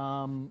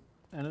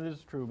 And it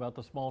is true about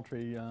the Small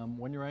Tree.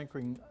 When you're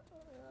anchoring,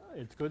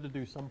 it's good to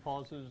do some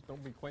pauses.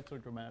 Don't be quite so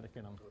dramatic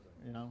in them.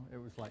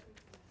 It was like,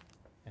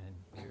 and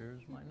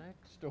here's my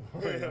next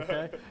story.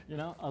 Okay,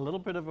 a little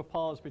bit of a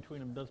pause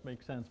between them does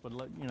make sense, but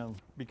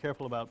be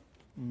careful about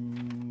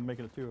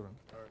making it 2 of them.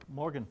 Right.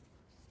 Morgan.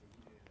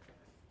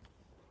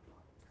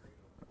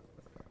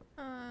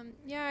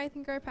 Yeah, I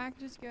think our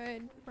package is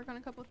good. Work on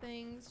a couple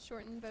things,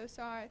 shorten both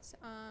shots.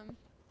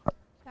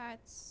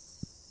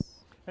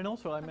 And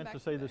also, I meant to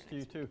say this to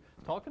you too.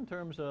 Talk in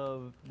terms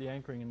of the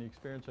anchoring and the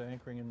experience of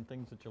anchoring and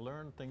things that you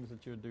learned, things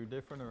that you would do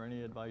different, or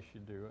any advice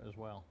you'd do as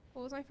well.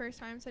 Well, it was my first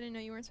time, so I didn't know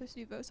you weren't supposed to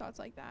do both shots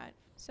like that.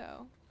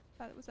 So,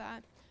 that was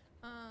that.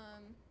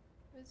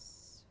 It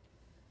was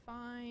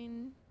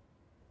fine.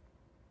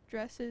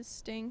 Dresses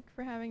stink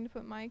for having to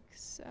put mics,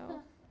 so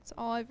that's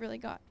all I've really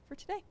got for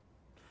today.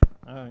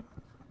 All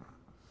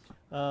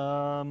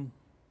right.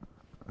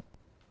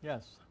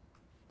 Yes,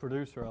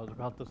 producer. I was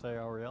about to say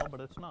Ariel,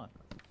 but it's not.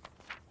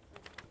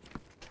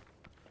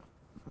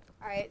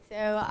 All right,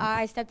 so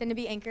I stepped in to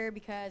be anchor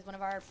because one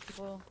of our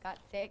people got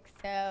sick.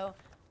 So,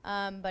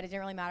 but it didn't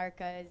really matter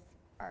because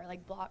our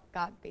block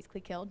got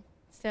basically killed.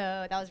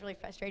 So that was really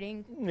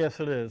frustrating.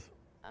 Yes, it is.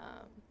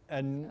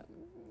 And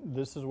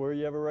this is where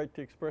you have a right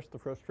to express the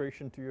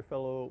frustration to your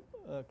fellow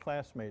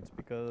classmates,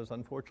 because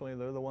unfortunately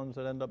they're the ones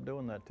that end up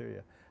doing that to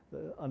you.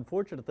 The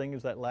unfortunate thing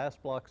is that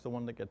last block's the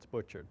one that gets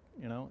butchered,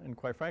 you know, and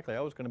quite frankly I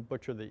was going to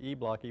butcher the E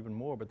block even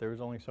more, but there was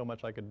only so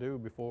much I could do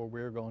before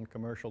we were going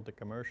commercial to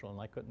commercial,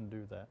 and I couldn't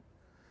do that.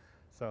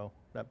 So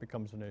that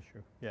becomes an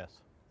issue, yes.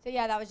 So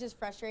yeah, that was just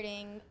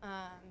frustrating,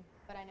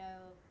 but I know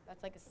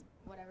that's like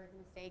whatever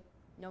mistake,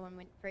 no one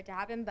meant for it to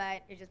happen,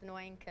 but it's just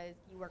annoying because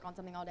you work on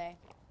something all day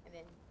and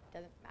then it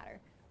doesn't matter.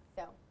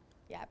 So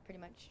yeah, pretty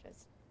much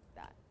just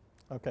that.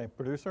 Okay,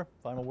 producer,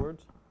 final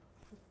words?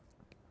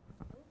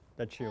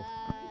 That's you.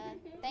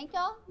 Thank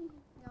y'all.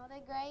 Y'all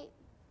did great.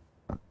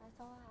 That's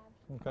all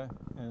I have. Okay,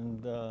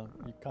 and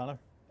you, Connor?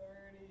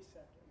 30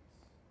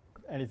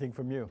 seconds. Anything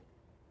from you?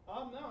 No,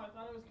 I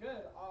thought it was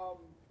good.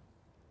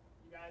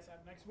 You guys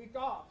have next week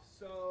off,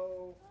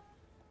 so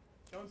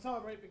don't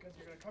celebrate because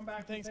you're going to come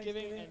back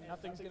Thanksgiving and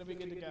nothing's going to be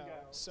good to go.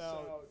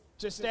 So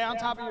just stay on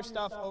top of your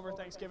stuff over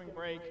Thanksgiving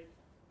break.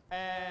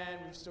 And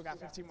we've still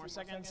got 15 more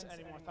seconds.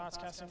 Any more thoughts,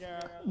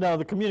 Castengera? No,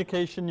 the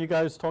communication, you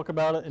guys talk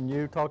about it and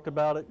you talked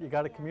about it. You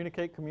got to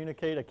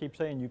communicate. I keep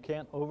saying you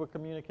can't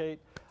over-communicate.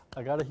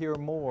 I got to hear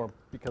more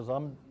because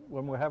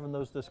when we're having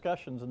those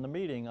discussions in the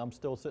meeting, I'm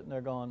still sitting there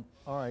going,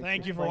 all right.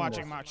 Thank you for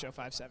watching Mock Show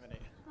 570.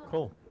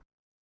 Cool.